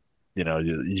out,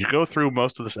 you go through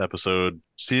most of this episode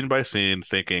scene by scene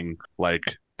thinking like,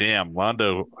 damn,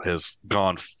 Londo has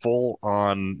gone full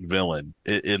on villain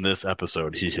in this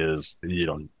episode. He has,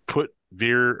 put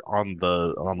Vir on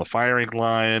the firing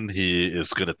line. He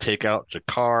is going to take out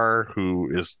G'Kar, who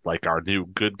is like our new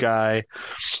good guy.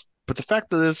 But the fact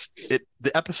that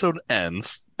the episode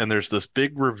ends and there's this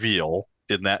big reveal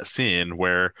in that scene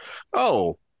where,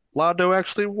 oh, Londo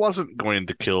actually wasn't going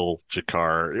to kill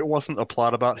G'Kar. It wasn't a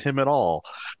plot about him at all.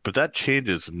 But that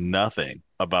changes nothing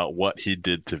about what he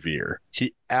did to Vir.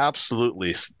 He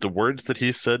absolutely, the words that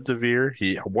he said to Vir,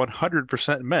 he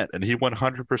 100% meant, and he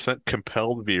 100%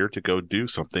 compelled Vir to go do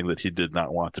something that he did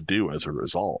not want to do as a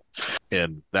result.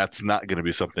 And that's not going to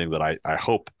be something that I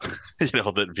hope,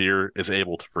 that Vir is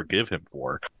able to forgive him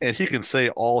for. And he can say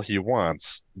all he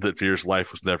wants that Vir's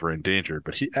life was never endangered,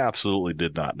 but he absolutely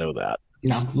did not know that.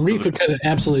 No, Rifa could have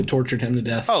absolutely tortured him to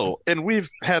death. Oh, and we've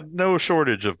had no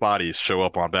shortage of bodies show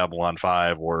up on Babylon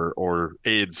 5 or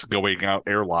aides going out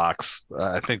airlocks.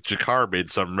 I think G'Kar made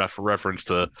some reference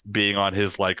to being on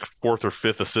his like fourth or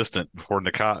fifth assistant before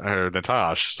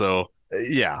Natash. So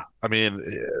yeah, I mean,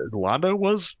 Londo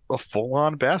was a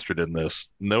full-on bastard in this,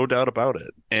 no doubt about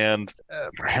it. And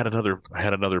I had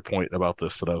another point about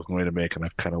this that I was going to make, and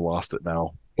I've kind of lost it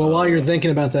now. Well, while you're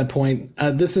thinking about that point,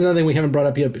 this is another thing we haven't brought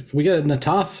up yet. We got a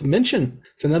Na'Toth mention.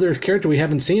 It's another character we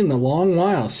haven't seen in a long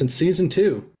while, since season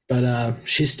 2. But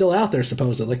she's still out there,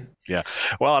 supposedly. Yeah.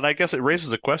 Well, and I guess it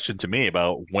raises a question to me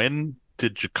about, when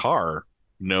did G'Kar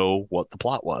know what the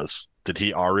plot was? Did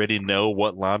he already know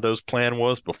what Londo's plan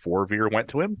was before Vir went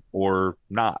to him, or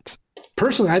not?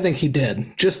 Personally, I think he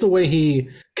did. Just the way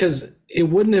because it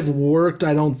wouldn't have worked,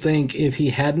 I don't think, if he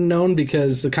hadn't known,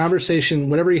 because the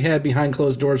conversation, whatever he had behind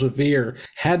closed doors with Vir,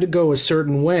 had to go a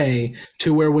certain way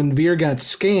to where when Vir got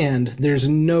scanned, there's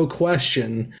no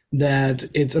question that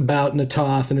it's about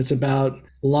Na'Toth and it's about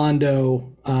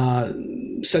Londo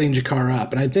setting G'Kar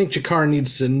up. And I think G'Kar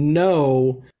needs to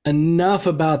know enough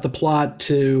about the plot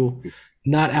to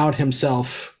not out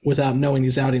himself without knowing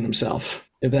he's outing himself,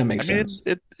 if that makes sense.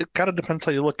 It kind of depends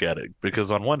how you look at it,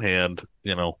 because on one hand,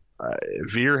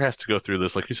 Vir has to go through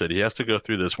this, like you said, he has to go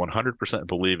through this 100%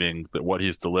 believing that what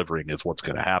he's delivering is what's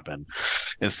going to happen.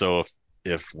 And so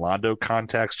if Londo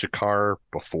contacts G'Kar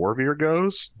before Vir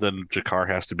goes, then G'Kar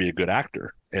has to be a good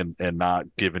actor and not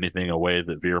give anything away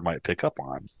that Vir might pick up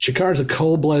on. G'Kar's a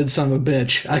cold-blooded son of a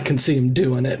bitch. I can see him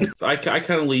doing it. I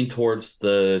kind of lean towards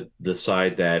the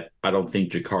side that I don't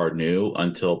think G'Kar knew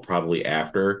until probably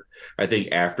after. I think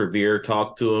after Vir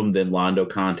talked to him, then Londo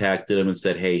contacted him and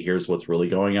said, hey, here's what's really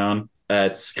going on.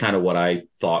 That's kind of what I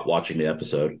thought watching the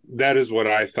episode. That is what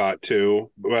I thought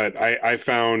too. But I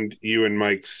found you and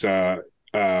Mike's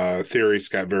theory,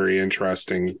 Scott, very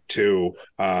interesting too.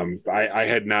 I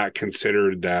had not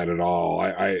considered that at all.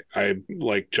 I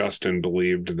like Justin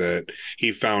believed that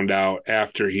he found out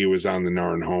after he was on the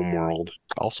Narn homeworld.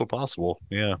 Also possible,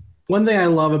 yeah. One thing I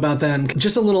love about that,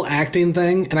 just a little acting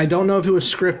thing, and I don't know if it was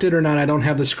scripted or not. I don't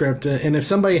have the script. And if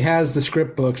somebody has the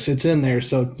script books, it's in there.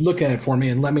 So look at it for me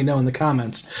and let me know in the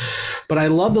comments. But I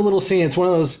love the little scene. It's one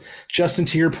of those, Justin,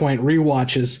 to your point,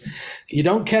 rewatches. You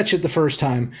don't catch it the first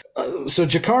time. So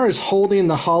G'Kar is holding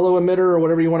the hollow emitter or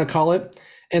whatever you want to call it.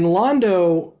 And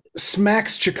Londo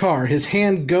smacks G'Kar. His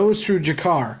hand goes through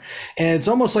G'Kar. And it's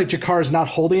almost like G'Kar is not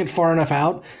holding it far enough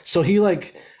out. So he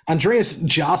Andreas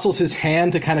jostles his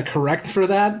hand to kind of correct for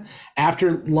that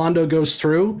after Londo goes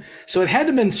through. So it had to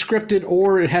have been scripted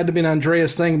or it had to have been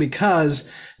Andreas' thing because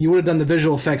you would have done the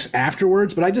visual effects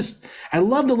afterwards. But I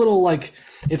love the little,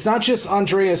 it's not just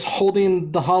Andreas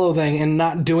holding the hollow thing and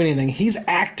not doing anything. He's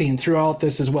acting throughout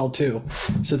this as well, too.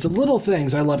 So it's the little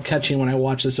things I love catching when I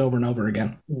watch this over and over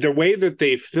again. The way that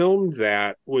they filmed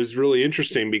that was really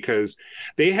interesting because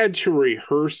they had to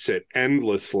rehearse it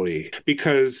endlessly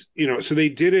because, so they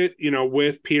did it,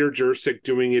 with Peter Jurczyk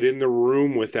doing it in the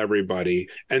room with everybody.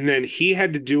 And then he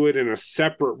had to do it in a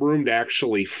separate room to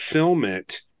actually film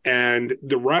it. And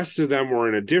the rest of them were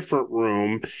in a different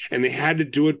room, and they had to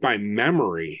do it by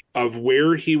memory of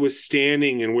where he was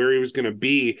standing and where he was going to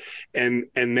be. And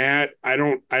that I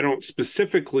don't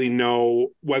specifically know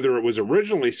whether it was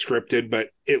originally scripted, but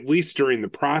at least during the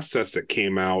process it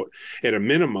came out at a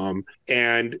minimum.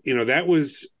 And that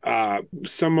was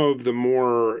some of the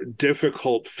more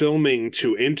difficult filming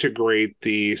to integrate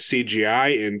the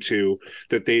CGI into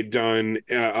that they'd done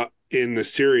in the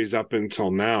series up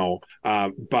until now.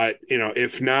 But,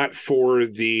 if not for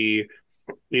the,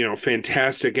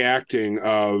 fantastic acting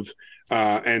of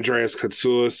Andreas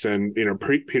Katsulas and,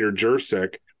 Peter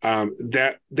Jurczyk,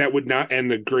 that would not, and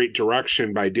the great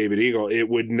direction by David Eagle, it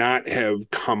would not have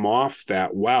come off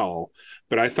that well.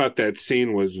 But I thought that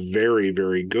scene was very,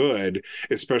 very good,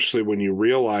 especially when you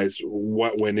realize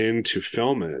what went into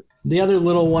film it. The other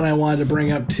little one I wanted to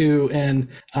bring up too, and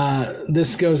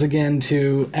this goes again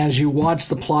to as you watch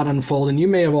the plot unfold, and you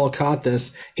may have all caught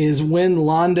this, is when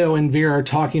Londo and Vera are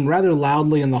talking rather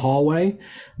loudly in the hallway,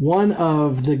 one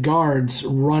of the guards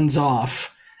runs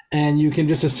off. And you can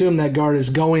just assume that guard is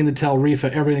going to tell Rifa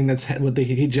everything that's what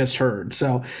he just heard.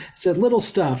 So it's that little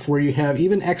stuff where you have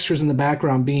even extras in the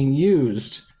background being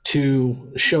used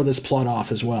to show this plot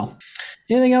off as well.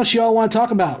 Anything else you all want to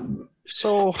talk about?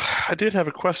 So I did have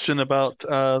a question about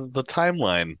the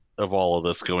timeline of all of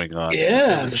this going on.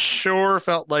 Yes. It sure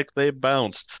felt like they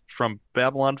bounced from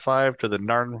Babylon 5 to the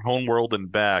Narn homeworld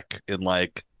and back in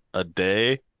a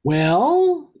day.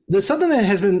 Well, there's something that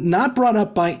has been not brought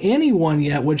up by anyone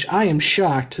yet, which I am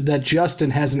shocked that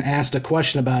Justin hasn't asked a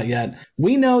question about yet.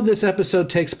 We know this episode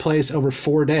takes place over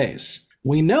 4 days.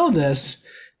 We know this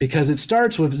because it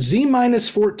starts with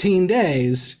Z-14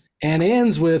 days and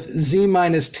ends with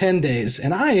Z-10 days.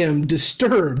 And I am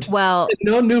disturbed. Well,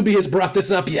 no newbie has brought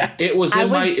this up yet. It was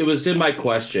in my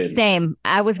question. Same.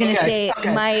 I was going to say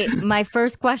my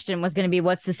first question was going to be,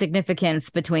 what's the significance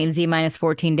between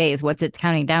Z-14 days? What's it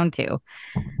counting down to?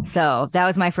 So that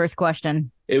was my first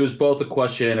question. It was both a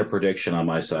question and a prediction on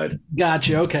my side.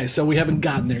 Gotcha. Okay. So we haven't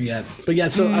gotten there yet. But yeah,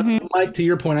 so Mike, to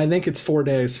your point, I think it's 4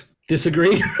 days.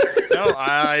 Disagree? No,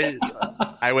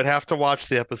 I would have to watch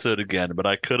the episode again, but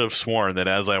I could have sworn that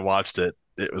as I watched it,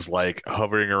 it was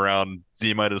hovering around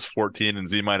Z-14 and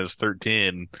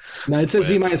Z-13. No, it says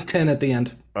Z-10 at the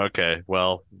end. Okay,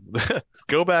 well,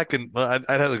 go back and I'll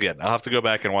have to go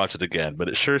back and watch it again, but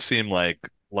it sure seemed like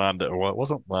Londo, well, it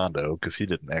wasn't Londo because he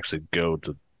didn't actually go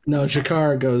to. No,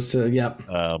 G'Kar goes to, yep.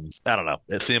 I don't know.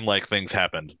 It seemed like things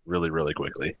happened really, really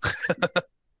quickly.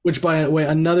 Which, by the way,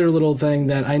 another little thing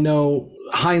that I know,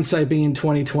 hindsight being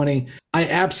 2020, I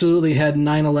absolutely had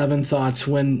 9/11 thoughts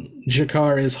when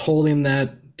G'Kar is holding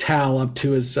that towel up to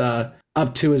his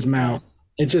mouth.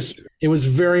 It was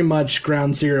very much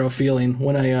Ground Zero feeling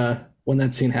when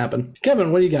that scene happened.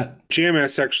 Kevin, what do you got?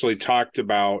 JMS actually talked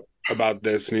about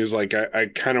this, and he was like, I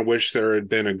kind of wish there had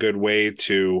been a good way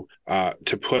to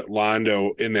put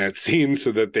Londo in that scene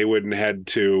so that they wouldn't had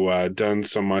to done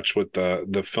so much with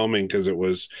the filming because it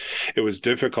was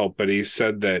difficult. But he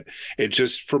said that it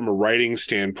just from a writing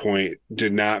standpoint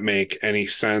did not make any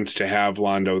sense to have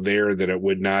Londo there, that it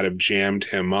would not have jammed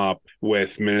him up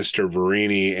with Minister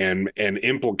Verini and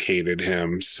implicated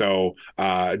him. So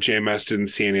JMS didn't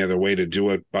see any other way to do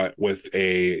it but with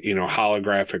a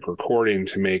holographic recording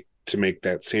to make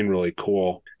that scene really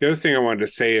cool. The other thing I wanted to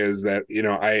say is that,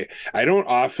 I don't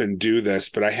often do this,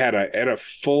 but I had a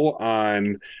full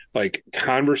on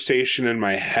conversation in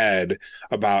my head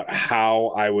about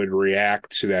how I would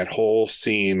react to that whole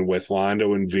scene with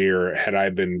Londo and Veer had I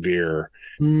been Veer.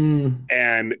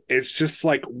 And it's just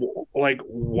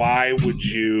why would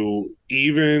you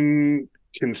even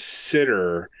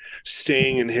consider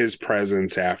staying in his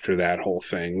presence after that whole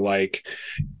thing. Like,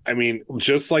 I mean,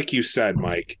 just like you said,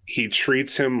 Mike, he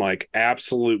treats him like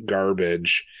absolute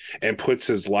garbage and puts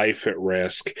his life at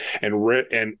risk,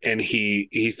 and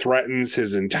he threatens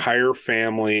his entire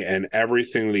family and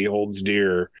everything that he holds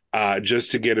dear,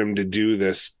 just to get him to do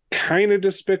this kind of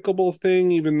despicable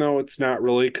thing, even though it's not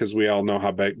really, because we all know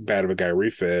how bad of a guy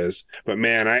Rifa is. But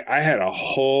man, I had a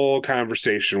whole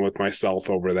conversation with myself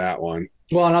over that one.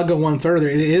 Well, and I'll go one further.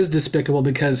 It is despicable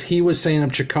because he was setting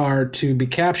up G'Kar to be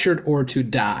captured or to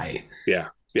die. Yeah.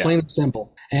 Plain and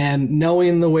simple. And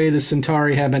knowing the way the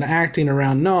Centauri have been acting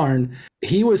around Narn,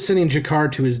 he was sending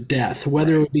G'Kar to his death.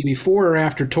 Whether it would be before or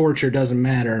after torture doesn't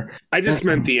matter. I just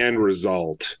meant the end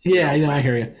result. Yeah, I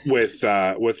hear you. With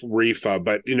Rifa,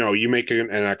 but you make an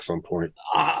excellent point.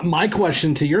 My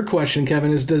question to your question,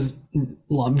 Kevin, is does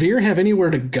Vir have anywhere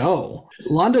to go?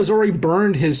 Londo's already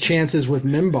burned his chances with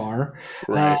Minbar,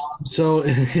 right? So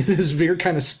is Vir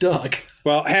kind of stuck?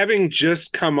 Well, having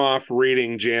just come off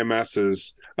reading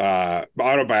JMS's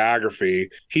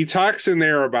autobiography, he talks in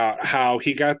there about how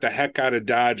he got the heck out of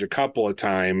Dodge a couple of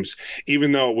times,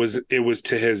 even though it was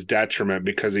to his detriment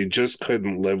because he just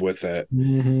couldn't live with it.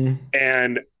 Mm-hmm.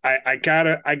 And I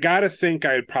gotta think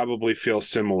I'd probably feel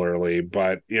similarly,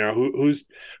 but not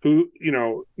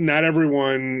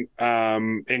everyone,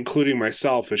 including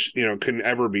myself, can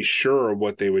ever be sure of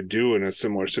what they would do in a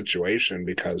similar situation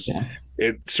because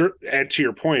and to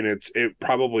your point, it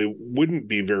probably wouldn't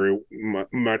be very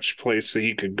much place that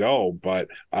he could go, but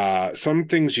some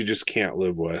things you just can't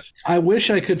live with. I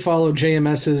wish I could follow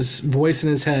JMS's voice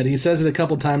in his head. He says it a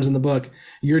couple times in the book.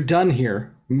 You're done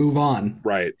here. Move on.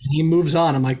 Right. He moves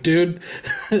on. I'm like, dude,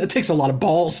 it takes a lot of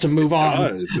balls to move on. It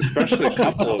does, especially a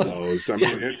couple of those. I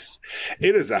mean,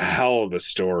 it is a hell of a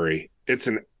story. It's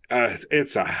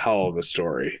a hell of a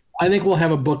story. I think we'll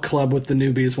have a book club with the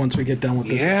newbies once we get done with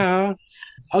this. Yeah.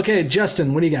 Okay,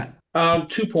 Justin, what do you got?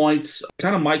 2 points.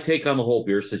 Kind of my take on the whole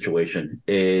Vir situation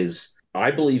is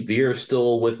I believe Vir is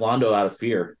still with Londo out of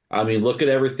fear. I mean, look at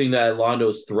everything that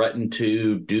Londo's threatened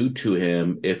to do to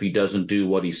him if he doesn't do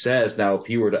what he says. Now, if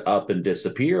he were to up and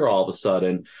disappear all of a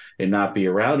sudden and not be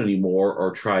around anymore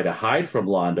or try to hide from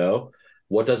Londo,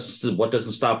 what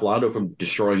doesn't stop Londo from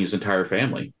destroying his entire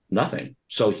family? Nothing.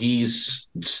 So he's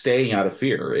staying out of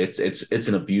fear. It's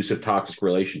an abusive, toxic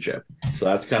relationship. So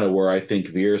that's kind of where I think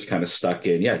Vir's kind of stuck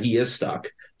in. Yeah, he is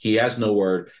stuck. He has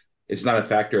nowhere. It's not a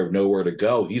factor of nowhere to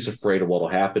go. He's afraid of what will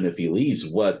happen if he leaves.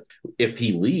 What if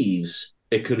he leaves?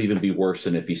 It could even be worse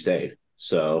than if he stayed.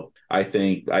 So I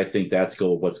think that's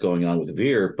what's going on with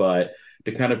Vir. But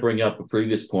to kind of bring up a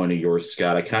previous point of yours,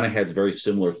 Scott, I kind of had very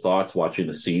similar thoughts watching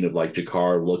the scene of like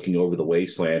G'Kar looking over the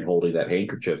wasteland, holding that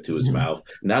handkerchief to his mouth,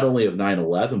 not only of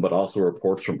 9/11, but also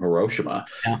reports from Hiroshima.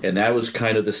 Yeah. And that was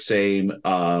kind of the same.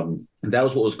 That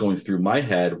was what was going through my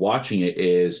head watching it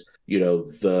is,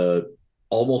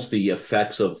 almost the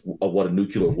effects of what a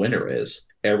nuclear winter is.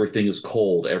 Everything is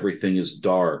cold. Everything is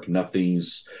dark.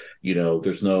 Nothing's,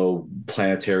 there's no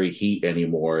planetary heat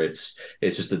anymore. It's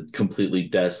just a completely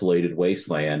desolated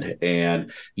wasteland.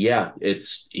 And yeah,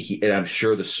 and I'm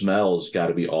sure the smell's got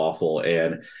to be awful.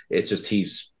 And it's just,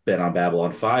 he's been on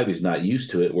Babylon 5. He's not used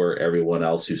to it, where everyone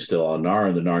else who's still on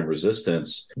Narn, the Narn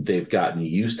resistance, they've gotten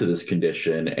used to this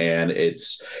condition. And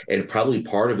probably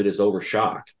part of it is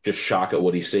overshock, just shock at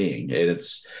what he's seeing. And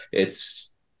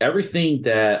it's everything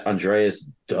that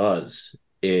Andreas does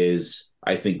is,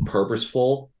 I think,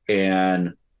 purposeful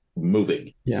and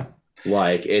moving. Yeah.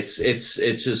 Like it's just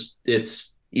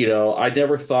I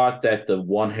never thought that the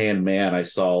one-hand man I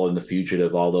saw in The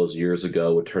Fugitive all those years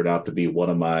ago would turn out to be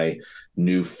one of my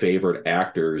new favorite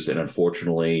actors. And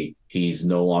unfortunately, he's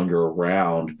no longer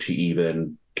around to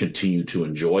even continue to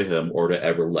enjoy him or to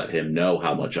ever let him know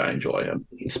how much I enjoy him.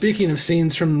 Speaking of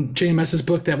scenes from JMS's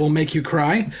book that will make you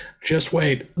cry, just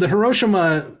wait. The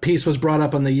Hiroshima piece was brought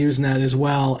up on the Usenet as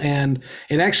well, and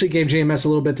it actually gave JMS a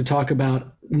little bit to talk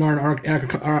about Narn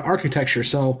architecture.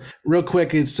 So real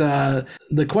quick, it's the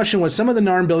question was, some of the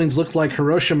Narn buildings looked like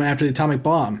Hiroshima after the atomic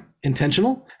bomb.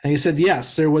 Intentional? And he said,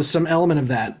 yes, there was some element of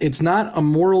that. It's not a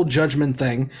moral judgment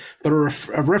thing, but a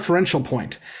referential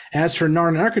point. As for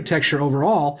Narn architecture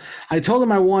overall, I told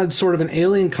him I wanted sort of an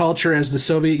alien culture as the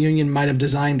Soviet Union might have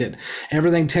designed it.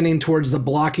 Everything tending towards the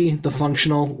blocky, the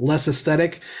functional, less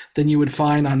aesthetic than you would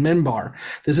find on Minbar.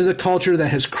 This is a culture that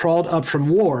has crawled up from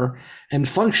war and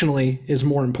functionally is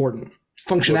more important.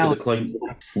 Functionality.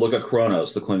 Look at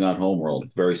Kronos, the Klingon homeworld.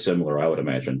 Very similar, I would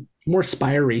imagine. More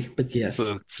spiry, but yes.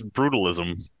 It's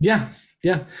brutalism. Yeah.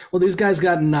 Well, these guys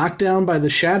got knocked down by the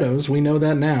Shadows. We know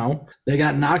that now. They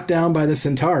got knocked down by the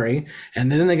Centauri,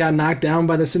 and then they got knocked down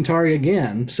by the Centauri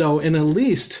again. So in at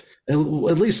least at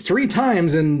least 3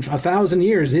 times in 1,000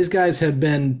 years, these guys have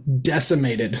been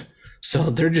decimated.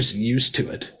 So they're just used to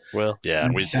it. Well, yeah,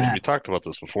 and we talked about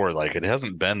this before. Like, it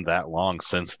hasn't been that long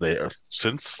since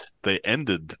they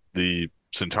ended the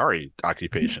Centauri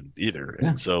occupation either. Yeah.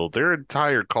 And so their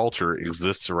entire culture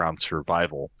exists around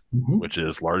survival, which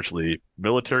is largely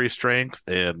military strength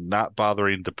and not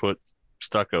bothering to put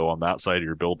stucco on the outside of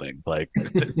your building, like,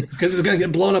 because it's going to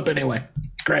get blown up anyway.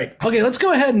 Great. Okay, let's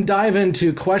go ahead and dive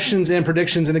into questions and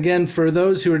predictions. And again, for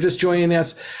those who are just joining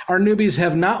us, our newbies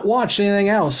have not watched anything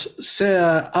else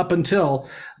up until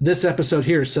this episode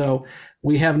here. So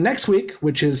we have next week,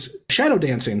 which is Shadow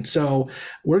Dancing. So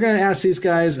we're going to ask these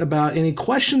guys about any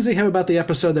questions they have about the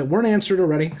episode that weren't answered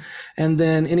already, and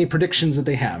then any predictions that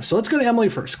they have. So let's go to Emily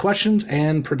first. Questions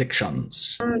and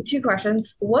predictions. 2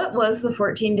 questions. What was the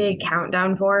 14-day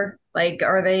countdown for? Like,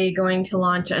 are they going to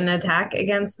launch an attack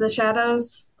against the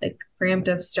Shadows? Like,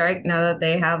 preemptive strike now that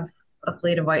they have a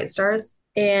fleet of White Stars?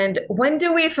 And when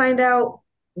do we find out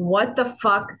what the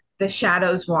fuck the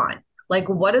Shadows want? Like,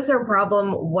 what is their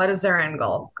problem? What is their end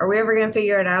goal? Are we ever going to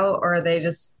figure it out? Or are they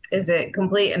just, is it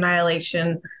complete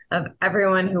annihilation of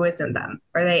everyone who isn't them?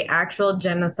 Are they actual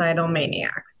genocidal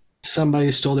maniacs?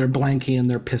 Somebody stole their blankie and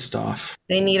they're pissed off.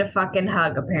 They need a fucking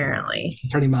hug, apparently.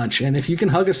 Pretty much. And if you can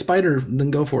hug a spider,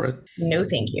 then go for it. No,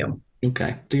 thank you.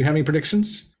 Okay. Do you have any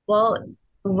predictions? Well,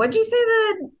 what'd you say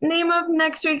the name of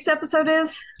next week's episode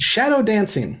is? Shadow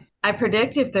Dancing. I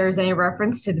predict if there's any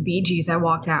reference to the Bee Gees, I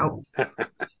walk out.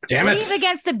 Damn What it. do you have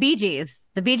against the Bee Gees?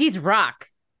 The Bee Gees rock.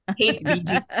 Hate the Bee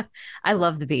Gees. I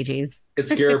love the Bee Gees.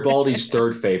 It's Garibaldi's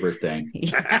third favorite thing.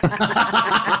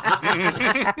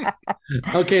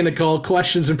 Okay, Nicole,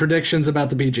 questions and predictions about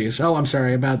the Bee Gees. Oh, I'm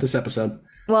sorry, about this episode.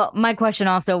 Well, my question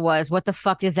also was, what the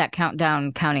fuck is that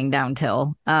countdown counting down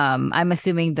till? I'm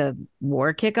assuming the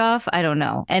war kickoff. I don't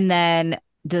know. And then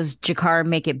does G'Kar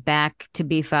make it back to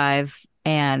B5?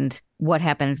 And what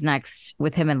happens next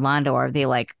with him and Londo? Are they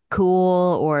like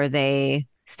cool, or they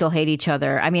still hate each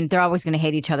other? I mean, they're always going to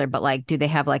hate each other, but like, do they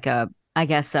have like a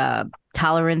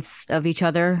tolerance of each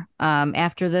other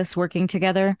after this working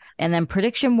together? And then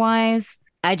prediction wise,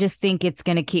 I just think it's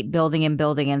going to keep building and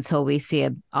building until we see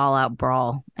a all out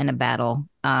brawl and a battle.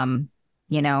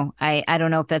 You know, I don't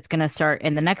know if that's going to start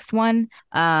in the next one,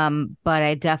 but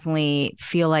I definitely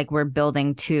feel like we're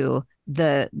building to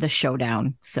the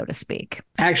showdown, so to speak.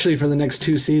 Actually, for the next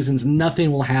 2 seasons,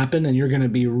 nothing will happen, and you're going to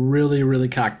be really, really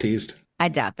cock-teased. I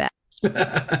doubt that.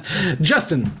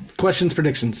 Justin, questions,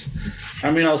 predictions.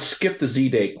 I mean, I'll skip the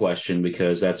Z-Date question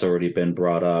because that's already been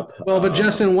brought up. Well, but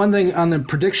Justin, one thing on the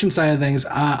prediction side of things,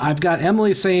 I've got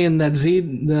Emily saying that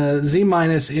the Z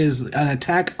minus is an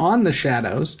attack on the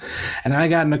Shadows, and I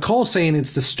got Nicole saying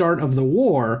it's the start of the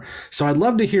war. So I'd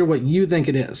love to hear what you think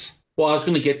it is. Well, I was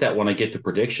going to get that when I get to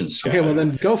predictions, Scott. Okay, well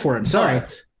then go for it. Sorry.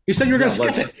 But, you said you were going to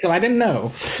skip it, so I didn't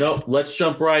know. No, let's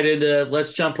jump right into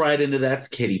that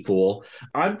kiddie pool.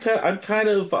 I'm kind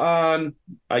of on,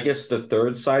 I guess, the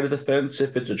third side of the fence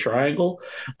if it's a triangle.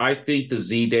 I think the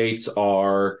Z dates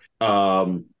are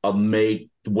when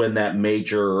that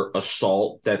major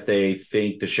assault that they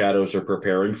think the Shadows are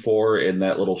preparing for in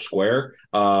that little square.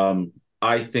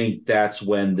 I think that's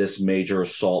when this major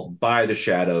assault by the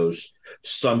Shadows,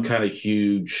 some kind of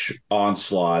huge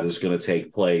onslaught is going to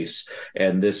take place.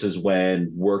 And this is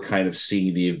when we're kind of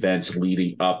seeing the events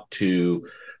leading up to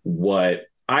what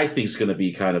I think is going to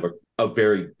be kind of a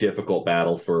very difficult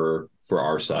battle for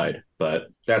our side. But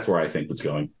that's where I think it's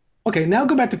going. Okay, now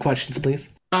go back to questions, please.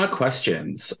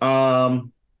 Questions.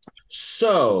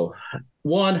 So,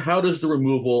 one, how does the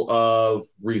removal of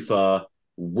Rifa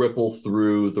ripple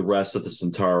through the rest of the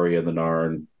Centauri and the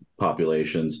Narn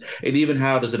populations? And even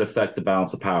how does it affect the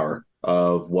balance of power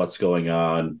of what's going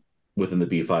on within the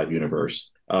B5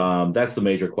 universe? That's the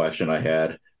major question I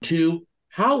had. 2,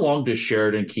 how long does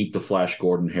Sheridan keep the Flash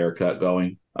Gordon haircut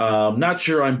going? Not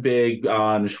sure I'm big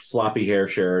on floppy hair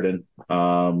Sheridan.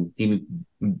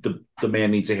 The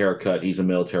man needs a haircut. He's a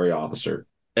military officer.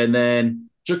 And then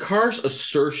G'Kar's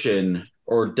assertion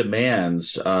or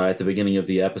demands at the beginning of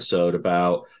the episode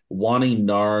about wanting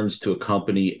Narns to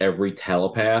accompany every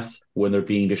telepath when they're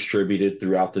being distributed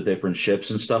throughout the different ships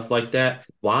and stuff like that.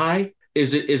 Why?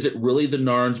 Is it really the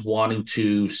Narns wanting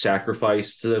to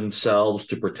sacrifice themselves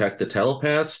to protect the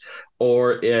telepaths?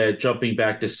 Or jumping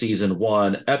back to season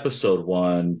 1, episode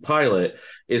 1, pilot,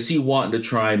 is he wanting to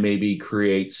try and maybe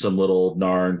create some little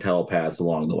Narn telepaths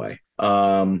along the way?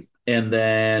 And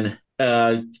then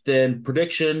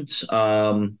predictions.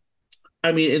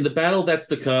 I mean, in the battle that's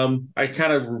to come, I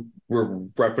kind of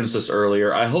referenced this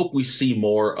earlier. I hope we see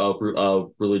more of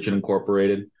Religion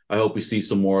Incorporated. I hope we see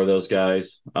some more of those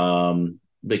guys.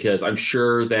 because I'm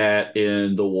sure that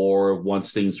in the war,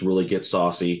 once things really get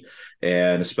saucy,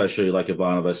 and especially like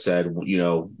Ivanova said,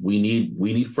 we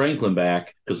need Franklin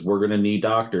back because we're going to need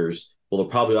doctors. Well, they're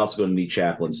probably also going to need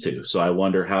chaplains too. So I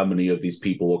wonder how many of these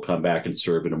people will come back and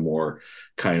serve in a more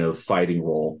kind of fighting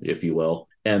role, if you will.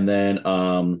 And then,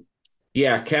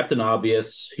 Captain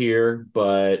Obvious here,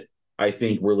 but I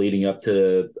think we're leading up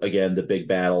to, again, the big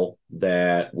battle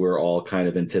that we're all kind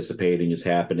of anticipating is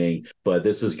happening. But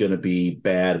this is going to be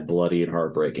bad, bloody, and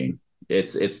heartbreaking.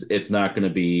 It's not going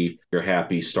to be your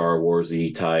happy Star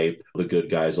Wars-y type, the good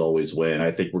guys always win.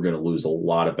 I think we're going to lose a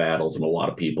lot of battles and a lot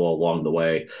of people along the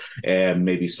way, and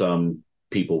maybe some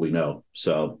people we know.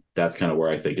 So that's kind of where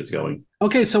I think it's going.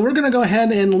 Okay, so we're going to go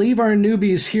ahead and leave our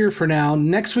newbies here for now.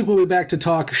 Next week, we'll be back to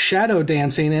talk shadow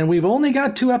dancing, and we've only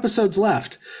got 2 episodes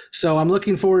left. So I'm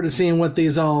looking forward to seeing what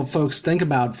these all folks think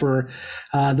about for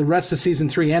the rest of season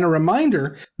 3. And a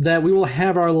reminder that we will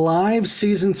have our live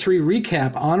season 3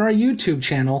 recap on our YouTube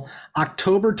channel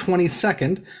October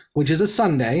 22nd, which is a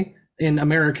Sunday in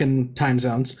American time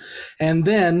zones. And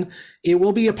then it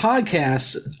will be a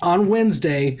podcast on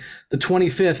Wednesday, the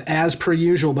 25th, as per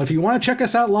usual. But if you want to check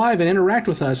us out live and interact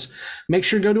with us, make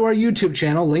sure to go to our YouTube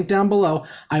channel, link down below.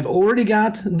 I've already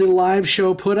got the live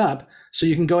show put up, so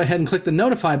you can go ahead and click the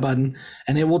notify button,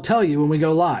 and it will tell you when we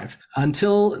go live.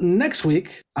 Until next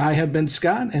week, I have been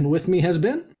Scott, and with me has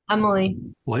been Emily,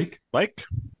 Blake,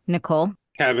 Nicole,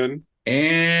 Kevin,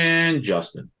 and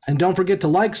Justin. And don't forget to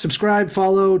like, subscribe,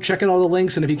 follow, check out all the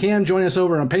links, and if you can, join us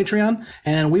over on Patreon.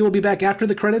 And we will be back after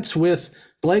the credits with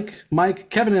Blake, Mike,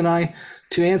 Kevin, and I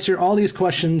to answer all these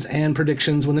questions and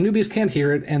predictions when the newbies can't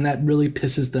hear it, and that really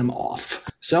pisses them off.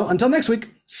 So until next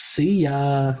week, see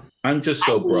ya. I'm just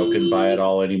so broken by it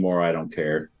all anymore, I don't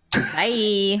care.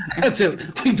 Bye. That's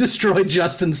it. We've destroyed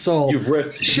Justin's soul. You've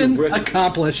ripped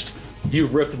accomplished.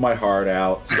 You've ripped my heart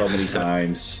out so many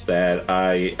times that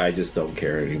I just don't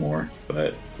care anymore.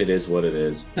 But it is what it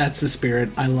is. That's the spirit.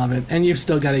 I love it. And you've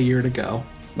still got a year to go.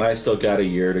 I still got a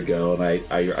year to go, and I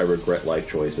regret life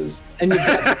choices. And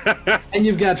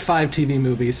you've got 5 TV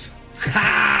movies.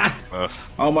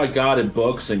 Oh my God! And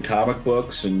books and comic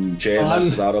books and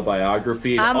JMS's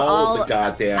autobiography and all the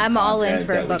goddamn I'm all in content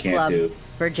for a that book we can't club do.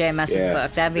 for JMS's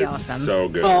book. That'd be awesome. So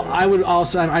good. Well, I would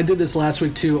also, I did this last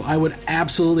week too. I would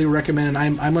absolutely recommend,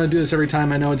 I'm going to do this every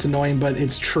time. I know it's annoying, but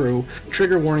it's true.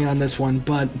 Trigger warning on this one,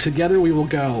 but Together We Will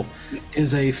Go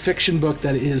is a fiction book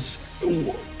that is,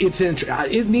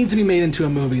 it needs to be made into a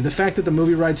movie. The fact that the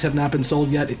movie rights have not been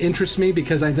sold yet, it interests me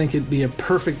because I think it'd be a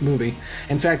perfect movie.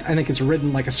 In fact, I think it's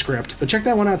written like a script. But check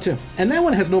that one out too. And that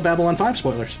one has no Babylon 5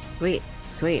 spoilers. Sweet.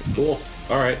 Cool.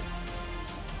 All right.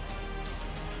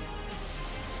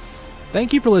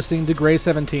 Thank you for listening to Grey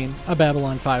 17, a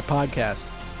Babylon 5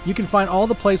 podcast. You can find all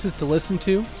the places to listen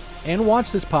to and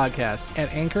watch this podcast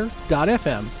at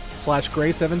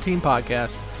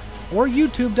anchor.fm/Grey17podcast or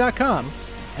youtube.com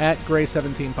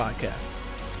 @Grey17podcast.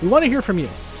 We want to hear from you,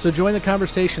 so join the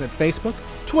conversation at Facebook,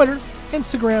 Twitter,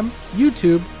 Instagram,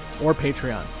 YouTube, or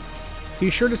Patreon. Be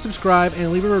sure to subscribe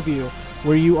and leave a review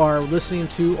where you are listening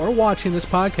to or watching this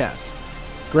podcast.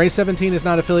 Grey 17 is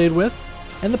not affiliated with,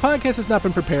 and the podcast has not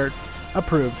been prepared,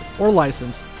 approved, or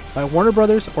licensed by Warner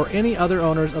Brothers or any other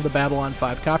owners of the Babylon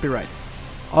 5 copyright.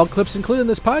 All clips included in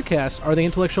this podcast are the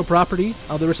intellectual property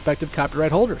of the respective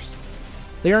copyright holders.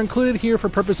 They are included here for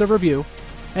purpose of review,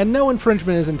 and no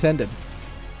infringement is intended.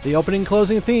 The opening and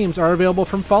closing themes are available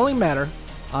from Falling Matter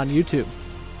on YouTube.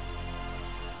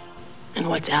 And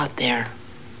what's out there?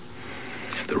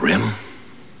 The rim,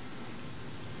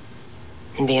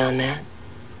 And beyond that?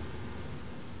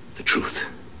 the truth.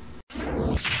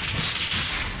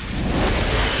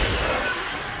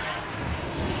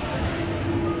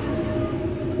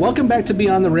 Welcome back to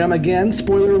Beyond the Rim. Again,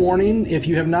 spoiler warning, if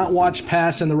you have not watched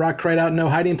past And the Rock Cried Out No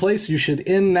Hiding Place, you should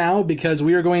end now because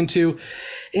we are going to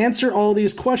answer all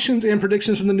these questions and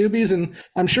predictions from the newbies, and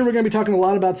I'm sure we're going to be talking a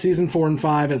lot about season 4 and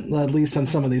 5, at least on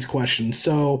some of these questions.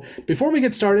 So before we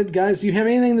get started, guys, do you have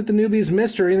anything that the newbies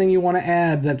missed or anything you want to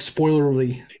add that's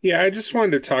spoilerly? Yeah, I just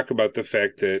wanted to talk about the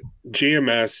fact that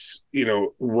JMS,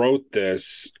 wrote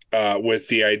this with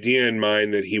the idea in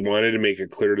mind that he wanted to make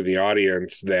it clear to the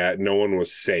audience that no one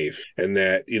was safe and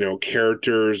that,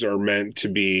 characters are meant to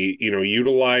be,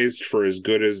 utilized for as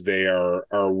good as they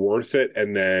are worth it.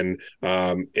 And then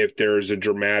if there's a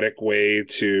dramatic way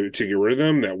to get rid of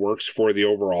them that works for the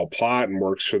overall plot and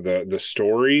works for the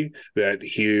story, that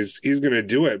he's going to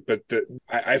do it. But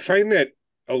I find that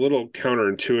a little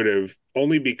counterintuitive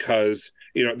only because,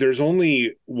 there's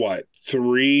only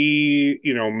 3,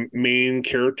 main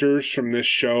characters from this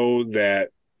show that,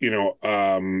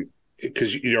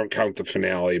 because you don't count the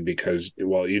finale because,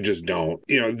 well, you just don't,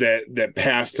 that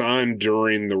pass on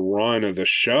during the run of the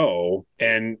show.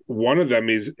 And one of them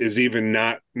is even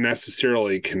not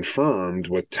necessarily confirmed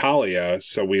with Talia.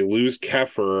 So we lose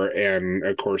Kefir, and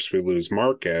of course we lose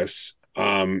Marcus.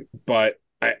 But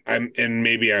and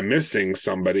maybe I'm missing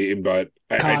somebody, but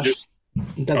I just.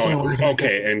 That's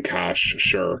okay, and Kosh,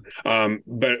 sure.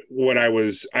 But what I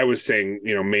was saying,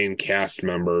 main cast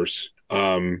members.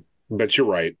 But you're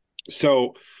right.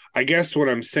 So I guess what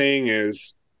I'm saying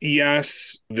is,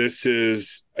 yes, this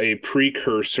is a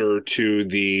precursor to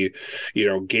the,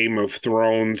 Game of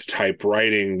Thrones type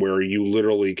writing where you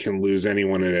literally can lose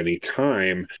anyone at any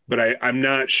time. But I'm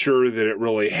not sure that it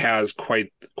really has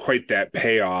quite that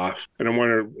payoff. And I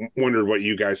wondered what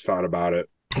you guys thought about it.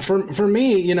 For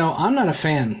me, I'm not a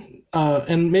fan.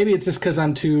 And maybe it's just because I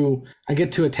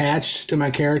get too attached to my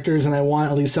characters and I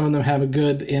want at least some of them have a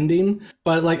good ending.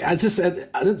 But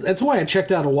that's why I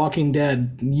checked out A Walking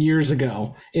Dead years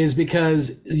ago, is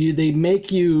because they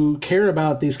make you care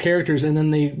about these characters and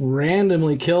then they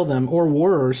randomly kill them, or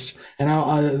worse.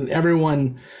 And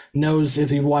everyone knows, if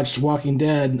you've watched Walking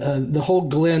Dead, the whole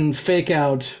Glenn fake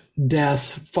out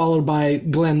death followed by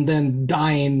Glenn then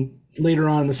dying later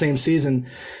on in the same season.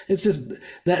 It's just,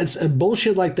 that's a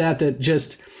bullshit like that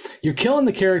just, you're killing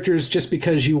the characters just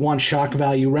because you want shock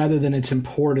value rather than it's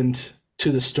important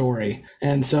to the story.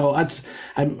 And so I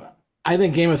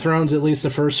think Game of Thrones, at least the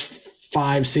first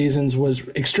 5 seasons, was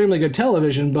extremely good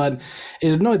television, but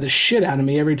it annoyed the shit out of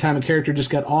me every time a character just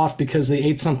got off because they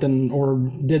ate something or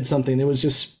did something. It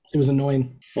was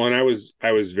annoying. Well, and I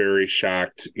was very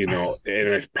shocked, and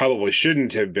I probably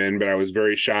shouldn't have been, but I was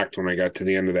very shocked when I got to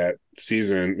the end of that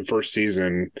season, the first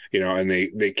season, and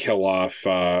they kill off,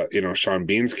 Sean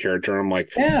Bean's character. I'm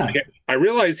like, yeah, I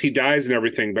realize he dies and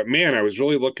everything, but man, I was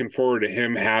really looking forward to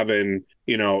him having,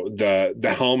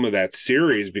 the helm of that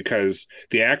series, because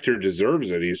the actor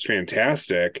deserves it. He's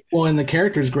fantastic. Well, and the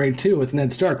character's great too with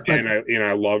Ned Stark. But... And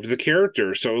I loved the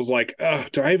character. So it was like,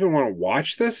 do I even want to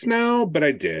watch this now? But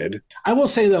I did. I will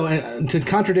say though, to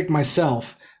contradict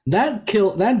myself, that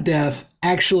death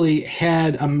actually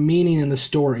had a meaning in the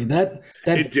story. That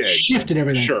it did. Shifted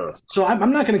everything. Sure. So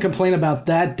I'm not going to complain about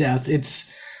that death.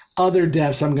 It's other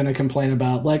deaths I'm going to complain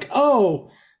about. Like,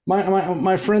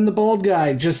 my friend the bald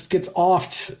guy just gets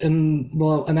offed in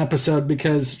an episode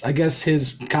because I guess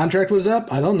his contract was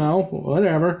up. I don't know.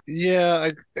 Whatever. Yeah,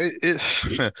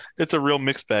 it's a real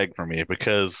mixed bag for me,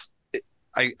 because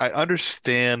I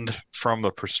understand from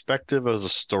the perspective as a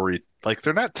story. Like,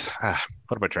 they're not,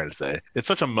 what am I trying to say? It's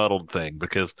such a muddled thing,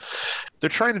 because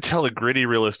they're trying to tell a gritty,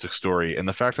 realistic story. And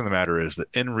the fact of the matter is that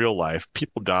in real life,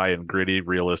 people die in gritty,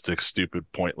 realistic, stupid,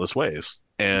 pointless ways.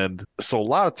 And so a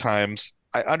lot of times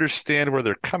I understand where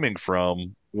they're coming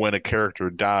from when a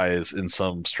character dies in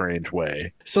some strange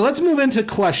way. So let's move into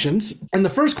questions. And the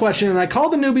first question, and I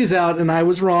called the newbies out and I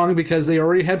was wrong because they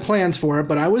already had plans for it,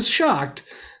 but I was shocked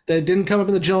that it didn't come up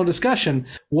in the general discussion,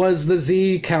 was the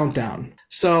Z countdown.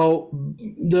 So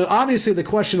obviously the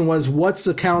question was, what's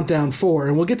the countdown for?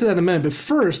 And we'll get to that in a minute. But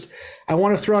first, I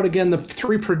want to throw out again the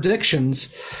 3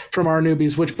 predictions from our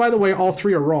newbies, which, by the way, all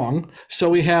 3 are wrong. So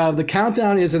we have the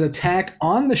countdown is an attack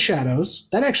on the Shadows.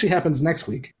 That actually happens next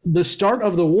week. The start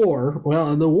of the war.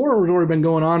 Well, the war has already been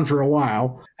going on for a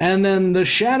while. And then the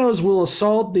Shadows will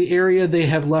assault the area they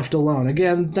have left alone.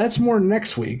 Again, that's more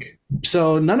next week.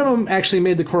 So none of them actually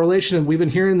made the correlation. We've been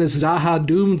hearing this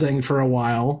Zahadum thing for a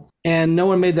while, and no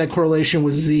one made that correlation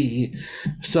with Z.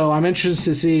 So I'm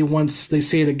interested to see, once they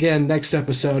see it again next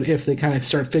episode, if they kind of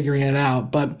start figuring it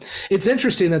out. But it's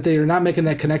interesting that they are not making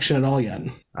that connection at all yet.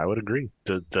 I would agree.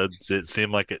 Does it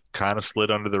seem like it kind of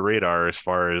slid under the radar as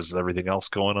far as everything else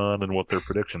going on and what their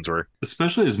predictions were?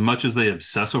 Especially as much as they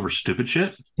obsess over stupid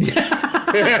shit.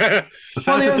 The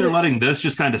fact that they're letting this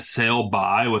just kind of sail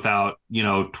by without,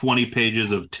 20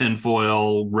 pages of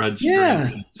tinfoil, red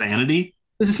string insanity.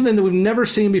 This is something that we've never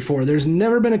seen before. There's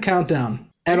never been a countdown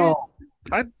at all.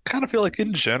 I kind of feel like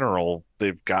in general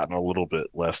they've gotten a little bit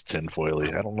less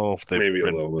tinfoily. I don't know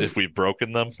if we've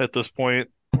broken them at this point.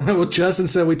 Well, Justin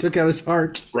said we took out his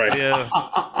heart. Right. Yeah.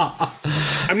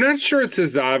 I'm not sure it's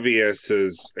as obvious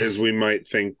as we might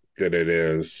think that it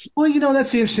is. Well,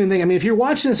 that's the interesting thing. I mean, if you're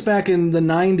watching this back in the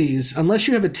 90s, unless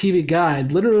you have a TV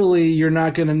guide, literally you're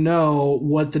not going to know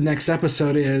what the next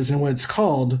episode is and what it's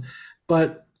called.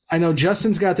 But I know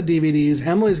Justin's got the DVDs.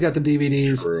 Emily's got the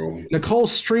DVDs. True.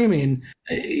 Nicole's streaming.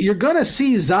 You're going to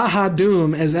see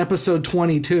Zahadum as episode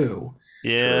 22.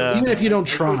 Yeah. Even if you don't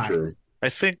try. I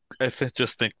think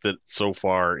that so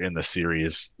far in the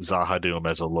series, Zahadum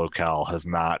as a locale has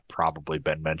not probably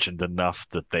been mentioned enough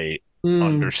that they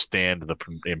understand the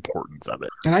importance of it.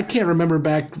 And I can't remember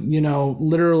back,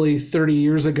 literally 30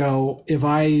 years ago if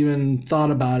I even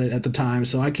thought about it at the time.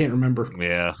 So I can't remember.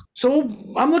 Yeah. So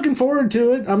I'm looking forward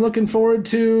to it. I'm looking forward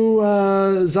to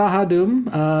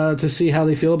Zahadum to see how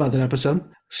they feel about that episode.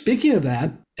 Speaking of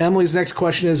that, Emily's next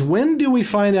question is, when do we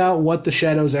find out what the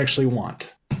Shadows actually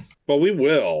want? Well, we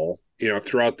will,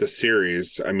 throughout the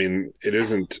series. I mean, it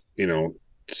isn't,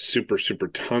 super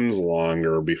tons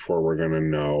longer before we're going to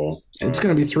know. It's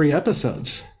going to be 3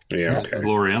 episodes. Yeah, okay.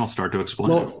 Lorian will start to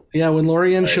explain it. Yeah, when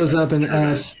Lorian shows up in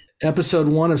episode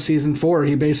 1 of season 4,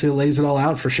 he basically lays it all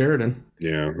out for Sheridan.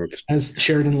 Yeah, as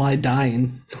Sheridan lied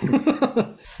dying.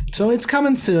 So it's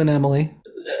coming soon, Emily.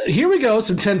 Here we go,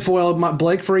 some tinfoil,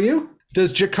 Blake, for you.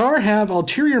 Does G'Kar have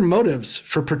ulterior motives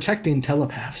for protecting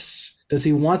telepaths? Does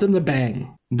he want them to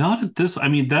bang? Not at this. I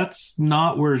mean, that's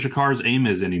not where G'Kar's aim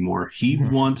is anymore. He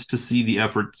wants to see the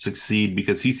effort succeed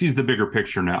because he sees the bigger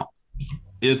picture now.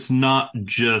 It's not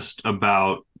just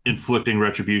about inflicting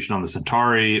retribution on the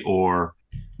Centauri or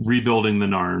rebuilding the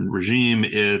Narn regime.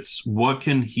 It's what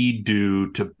can he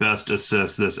do to best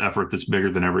assist this effort that's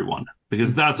bigger than everyone?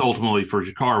 Because that's ultimately for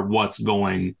G'Kar what's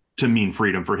going to mean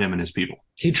freedom for him and his people.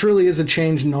 He truly is a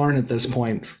changed Narn at this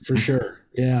point, for sure.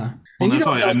 Yeah. Well, that's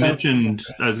why I mentioned,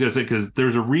 I was going to say, because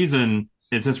there's a reason,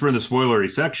 and since we're in the spoilery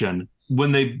section,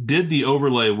 when they did the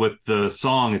overlay with the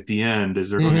song at the end,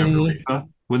 as they're going after Rifa,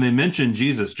 when they mention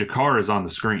Jesus, G'Kar is on the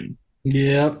screen.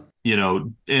 Yep.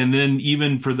 And then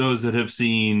even for those that have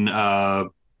seen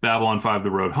Babylon 5, The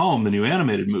Road Home, the new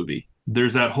animated movie,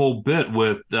 there's that whole bit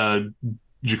with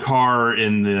G'Kar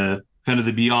in the kind of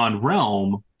the beyond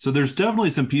realm. So there's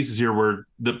definitely some pieces here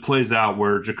that plays out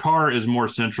where G'Kar is more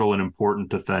central and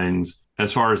important to things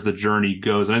as far as the journey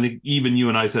goes. And I think even you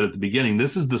and I said at the beginning,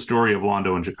 this is the story of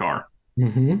Londo and G'Kar.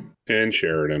 And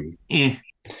Sheridan.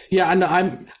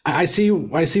 Yeah, I see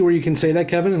where you can say that,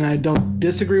 Kevin, and I don't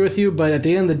disagree with you. But at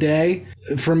the end of the day,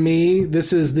 for me,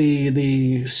 this is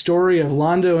the story of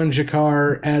Londo and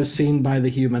G'Kar as seen by the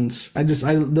humans.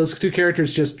 Those 2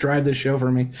 characters just drive the show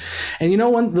for me. And the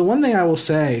one thing I will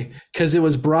say, because it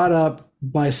was brought up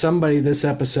by somebody this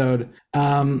episode,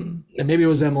 maybe it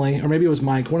was Emily or maybe it was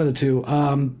Mike, one of the 2.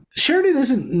 Sheridan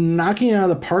isn't knocking it out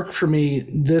of the park for me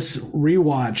this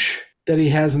rewatch that he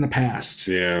has in the past.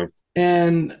 Yeah.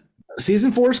 And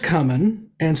season 4 is coming,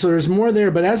 and so there's more there.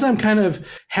 But as I'm kind of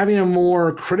having a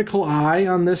more critical eye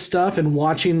on this stuff and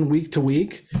watching week to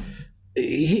week,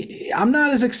 I'm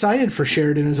not as excited for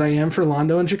Sheridan as I am for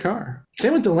Londo and G'Kar.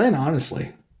 Same with Delenn,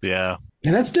 honestly. Yeah.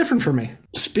 And that's different for me.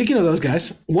 Speaking of those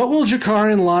guys, what will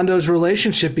G'Kar and Londo's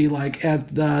relationship be like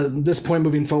at this point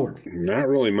moving forward? Not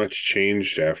really much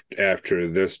changed after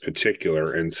this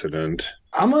particular incident.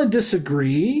 I'm going to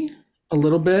disagree a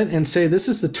little bit and say this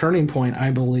is the turning point.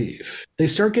 I believe they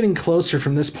start getting closer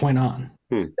from this point on.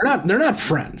 They're not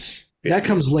friends. Yeah. That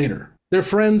comes later. They're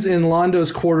friends in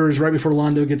Londo's quarters right before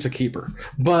Londo gets a keeper.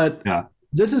 But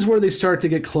this is where they start to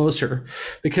get closer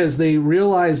because they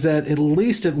realize that at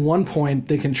least at one point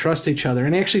they can trust each other.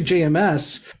 And actually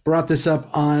JMS brought this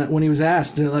up when he was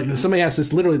asked, like somebody asked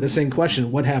this literally the same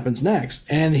question, what happens next?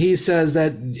 And he says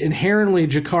that inherently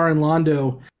G'Kar and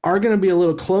Londo are going to be a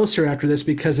little closer after this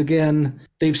because, again,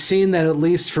 they've seen that at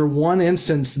least for one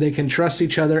instance they can trust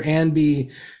each other and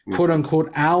be quote-unquote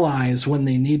allies when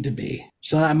they need to be.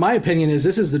 So my opinion is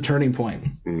this is the turning point.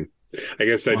 I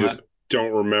guess I just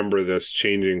don't remember this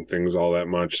changing things all that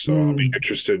much, so I'll be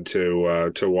interested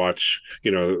to watch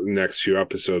the next few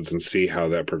episodes and see how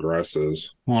that progresses.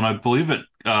 Well, and I believe it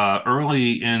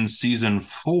early in season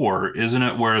 4, isn't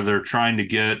it, where they're trying to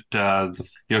get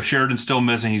Sheridan's still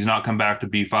missing, he's not come back to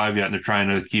B5 yet, and they're trying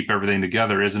to keep everything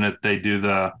together, isn't it? They do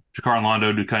G'Kar and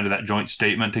Londo do kind of that joint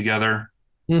statement together.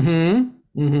 So,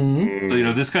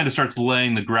 this kind of starts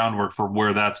laying the groundwork for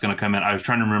where that's going to come in. I was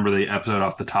trying to remember the episode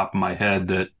off the top of my head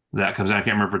that comes out. I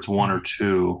can't remember if it's 1 or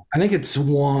 2. I think it's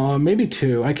 1, maybe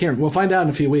 2. I can't. We'll find out in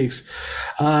a few weeks.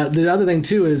 The other thing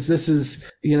too is this is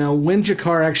when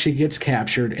G'Kar actually gets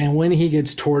captured and when he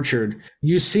gets tortured,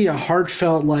 you see a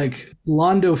heartfelt like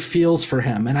Londo feels for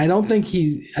him, and I don't think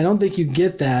you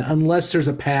get that unless there's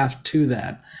a path to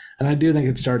that. And I do think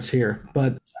it starts here,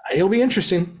 but it'll be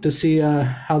interesting to see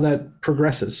how that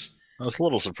progresses. I was a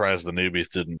little surprised the newbies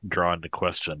didn't draw into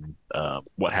question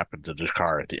what happened to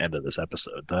G'Kar at the end of this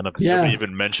episode. Nobody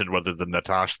even mentioned whether the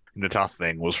Na'Toth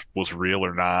thing was real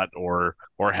or not, or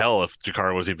hell, if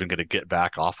G'Kar was even going to get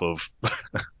back off of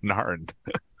Narn.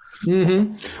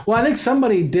 Well, I think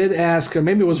somebody did ask, or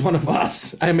maybe it was one of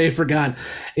us, I may have forgot,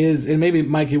 and maybe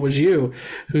Mike, it was you,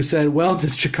 who said, well,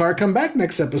 does G'Kar come back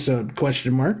next episode? ? It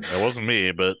wasn't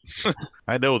me, but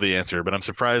I know the answer, but I'm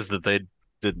surprised that they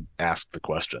didn't ask the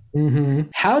question. Mm-hmm.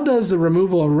 How does the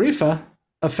removal of Rifa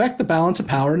affect the balance of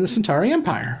power in the Centauri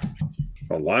Empire?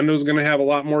 Well, Londo's going to have a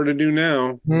lot more to do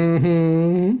now.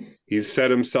 Mm-hmm. He's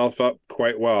set himself up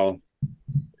quite well.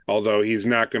 Although he's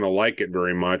not going to like it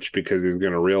very much because he's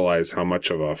going to realize how much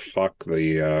of a fuck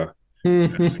the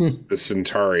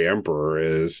Centauri Emperor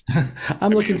is.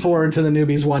 I'm looking forward to the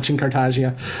newbies watching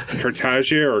Cartagia.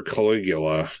 Cartagia or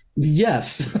Caligula?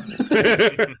 Yes.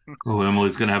 Oh,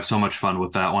 Emily's going to have so much fun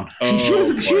with that one.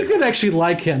 She's going to actually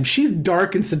like him. She's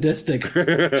dark and sadistic.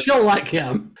 She'll like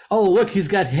him. Oh, look, he's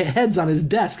got heads on his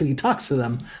desk and he talks to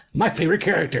them. My favorite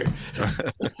character.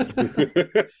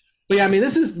 But yeah, I mean,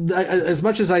 this is, as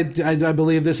much as I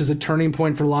believe this is a turning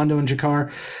point for Londo and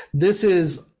G'Kar, this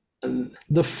is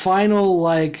the final,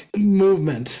 like,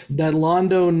 movement that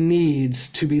Londo needs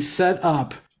to be set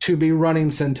up to be running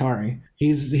Centauri.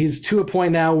 He's to a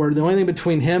point now where the only thing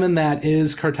between him and that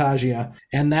is Cartagia,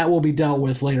 and that will be dealt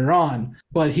with later on.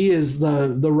 But he is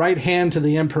the right hand to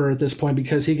the Emperor at this point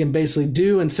because he can basically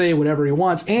do and say whatever he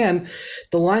wants. And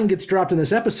the line gets dropped in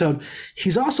this episode,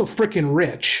 he's also freaking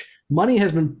rich. Money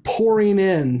has been pouring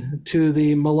in to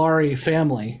the Mollari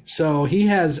family, so he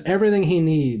has everything he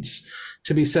needs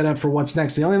to be set up for what's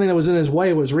next. The only thing that was in his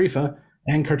way was Rifa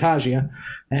and Cartagia,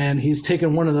 and he's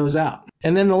taken one of those out.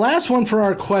 And then the last one for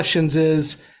our questions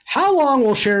is, how long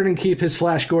will Sheridan keep his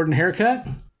Flash Gordon haircut?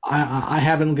 I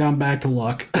haven't gone back to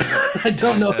look. I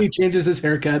don't know if he changes his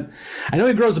haircut. I know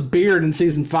he grows a beard in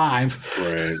season 5.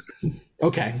 Right.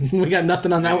 Okay, we got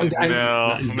nothing on that one, guys.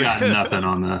 No, got nothing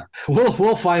on that.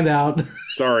 We'll find out.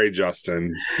 Sorry,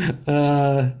 Justin.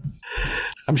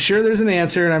 I'm sure there's an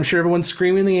answer, and I'm sure everyone's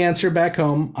screaming the answer back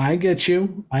home. I get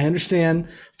you. I understand.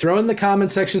 Throw it in the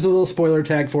comment sections a little spoiler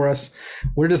tag for us.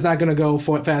 We're just not going to go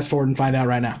fast forward and find out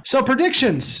right now. So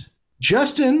predictions.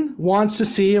 Justin wants to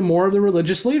see more of the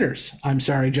religious leaders. I'm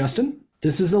sorry, Justin.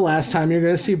 This is the last time you're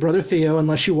going to see Brother Theo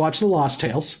unless you watch The Lost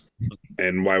Tales.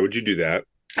 And why would you do that?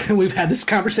 We've had this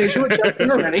conversation with Justin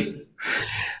already.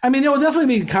 I mean, there will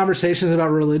definitely be conversations about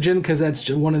religion because that's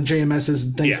one of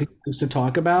JMS's things he likes to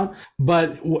talk about.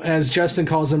 But as Justin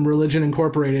calls them, Religion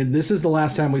Incorporated, this is the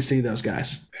last time we see those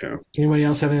guys. Yeah. Anybody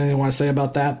else have anything they want to say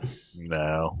about that?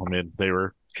 No. I mean, they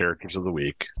were characters of the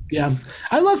week. Yeah.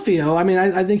 I love Theo. I mean,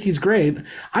 I think he's great.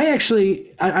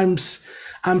 I'm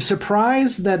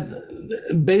surprised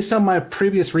that based on my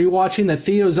previous rewatching that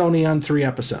Theo's only on 3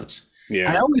 episodes.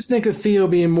 Yeah. I always think of Theo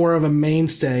being more of a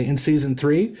mainstay in season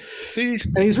 3. See,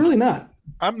 and he's really not.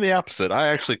 I'm the opposite. I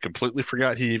actually completely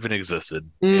forgot he even existed,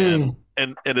 and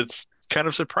it's kind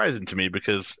of surprising to me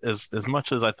because as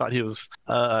much as I thought he was,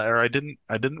 or I didn't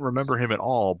remember him at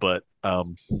all. But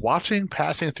watching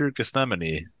Passing Through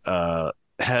Gethsemane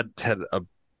had a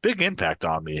big impact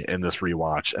on me in this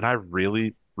rewatch, and I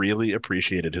really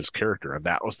appreciated his character, and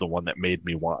that was the one that made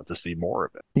me want to see more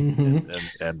of it. Mm-hmm.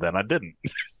 And then I didn't.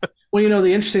 Well,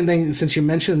 the interesting thing, since you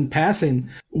mentioned Passing,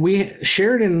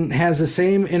 Sheridan has the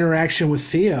same interaction with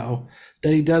Theo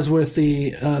that he does with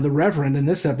the Reverend in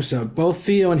this episode. Both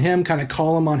Theo and him kind of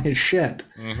call him on his shit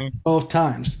both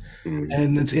times. Mm-hmm.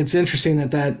 And it's interesting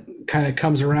that kind of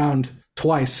comes around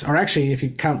twice, or actually, if you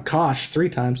count Kosh, 3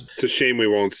 times. It's a shame we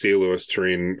won't see Louis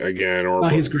Tureen again.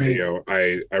 He's great.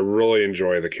 I really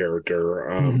enjoy the character,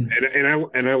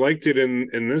 and I liked it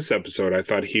in this episode. I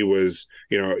thought he was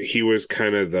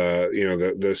kind of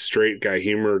the straight guy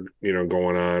humor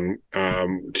going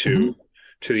on to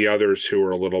the others who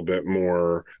were a little bit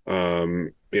more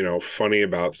funny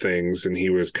about things, and he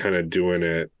was kind of doing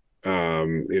it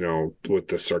with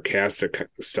the sarcastic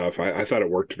stuff. I thought it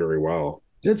worked very well.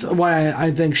 That's why I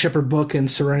think Shepherd Book and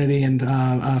Serenity and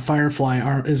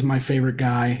Firefly is my favorite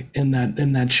guy in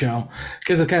that show,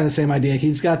 because it's kind of the same idea.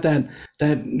 He's got that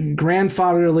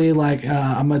grandfatherly, like,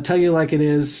 I'm gonna tell you like it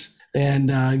is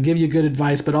and give you good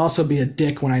advice, but also be a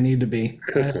dick when I need to be.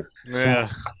 Yeah, of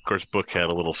course, Book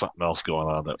had a little something else going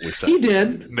on that we said he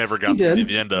did. Never got to see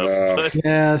the end of.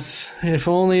 Yes, if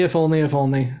only.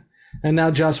 And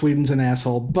now Joss Whedon's an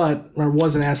asshole, or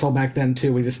was an asshole back then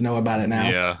too. We just know about it now.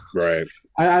 Yeah, right.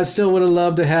 I still would have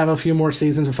loved to have a few more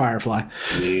seasons of Firefly.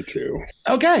 Me too.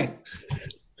 Okay.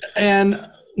 And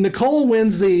Nicole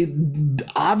wins the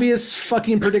obvious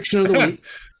fucking prediction of the week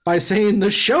by saying the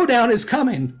showdown is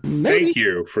coming. Maybe. Thank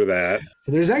you for that.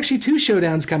 There's actually 2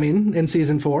 showdowns coming in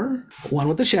season 4, one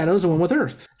with the Shadows and one with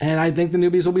Earth. And I think the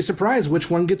newbies will be surprised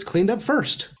which one gets cleaned up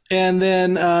first. And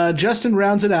then Justin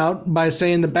rounds it out by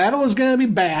saying the battle is going to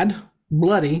be bad,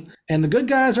 bloody, and the good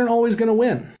guys aren't always going to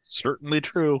win. Certainly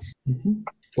true. Mm-hmm.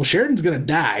 Well, Sheridan's going to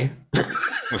die.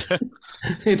 For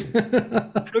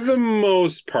the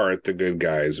most part, the good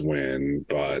guys win,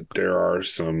 but there are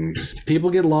some people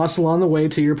get lost along the way.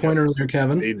 To your point earlier,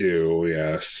 Kevin, they do.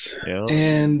 Yes,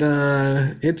 and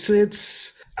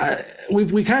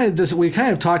we kind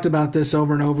of talked about this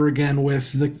over and over again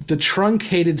with the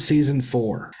truncated season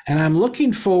 4, and I'm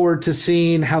looking forward to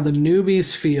seeing how the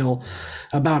newbies feel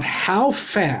about how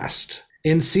fast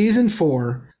in season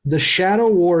 4 the Shadow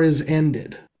War is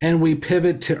ended and we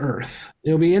pivot to Earth.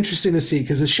 It'll be interesting to see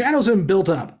because the Shadows have been built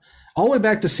up all the way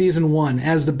back to season 1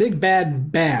 as the big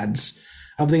bads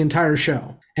of the entire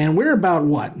show. And we're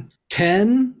about,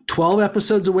 10, 12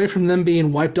 episodes away from them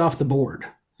being wiped off the board.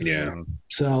 Yeah.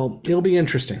 So it'll be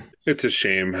interesting. It's a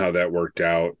shame how that worked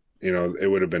out.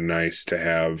 It would have been nice to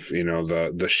have,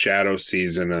 the Shadow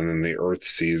season and then the Earth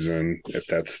season, if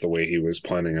that's the way he was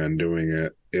planning on doing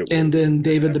it. And then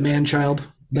David the Man-Child,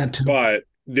 that too. But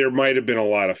there might have been a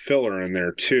lot of filler in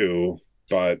there too,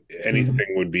 but anything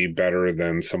would be better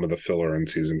than some of the filler in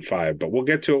season 5. But we'll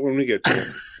get to it when we get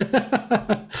to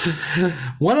it.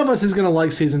 One of us is going to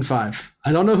like season 5.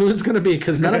 I don't know who it's going to be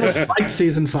because none of us liked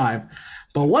season 5.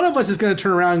 But one of us is going to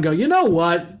turn around and go, you know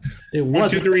what? It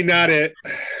wasn't. 1, 2, 3, not it.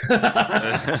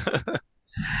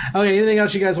 Okay, anything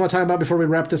else you guys want to talk about before we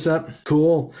wrap this up?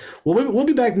 Cool. We'll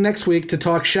be back next week to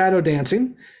talk shadow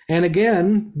dancing. And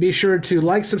again, be sure to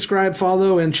like, subscribe,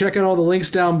 follow, and check out all the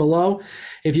links down below.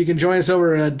 If you can join us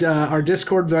over at our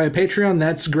Discord via Patreon,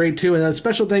 that's great too. And a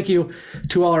special thank you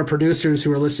to all our producers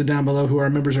who are listed down below, who are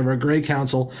members of our Grey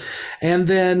Council. And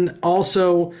then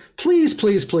also, please,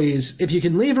 please, please, if you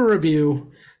can leave a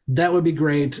review, that would be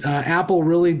great. Apple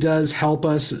really does help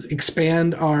us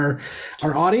expand our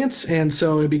audience. And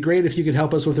so it'd be great if you could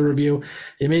help us with a review.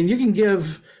 I mean, you can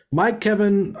give Mike,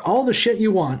 Kevin, all the shit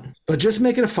you want, but just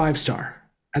make it a 5-star.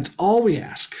 That's all we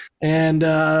ask. And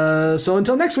so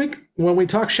until next week, when we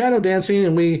talk shadow dancing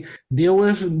and we deal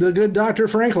with the good Dr.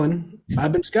 Franklin,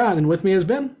 I've been Scott, and with me has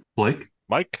been Blake,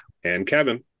 Mike, and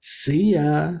Kevin. See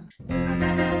ya.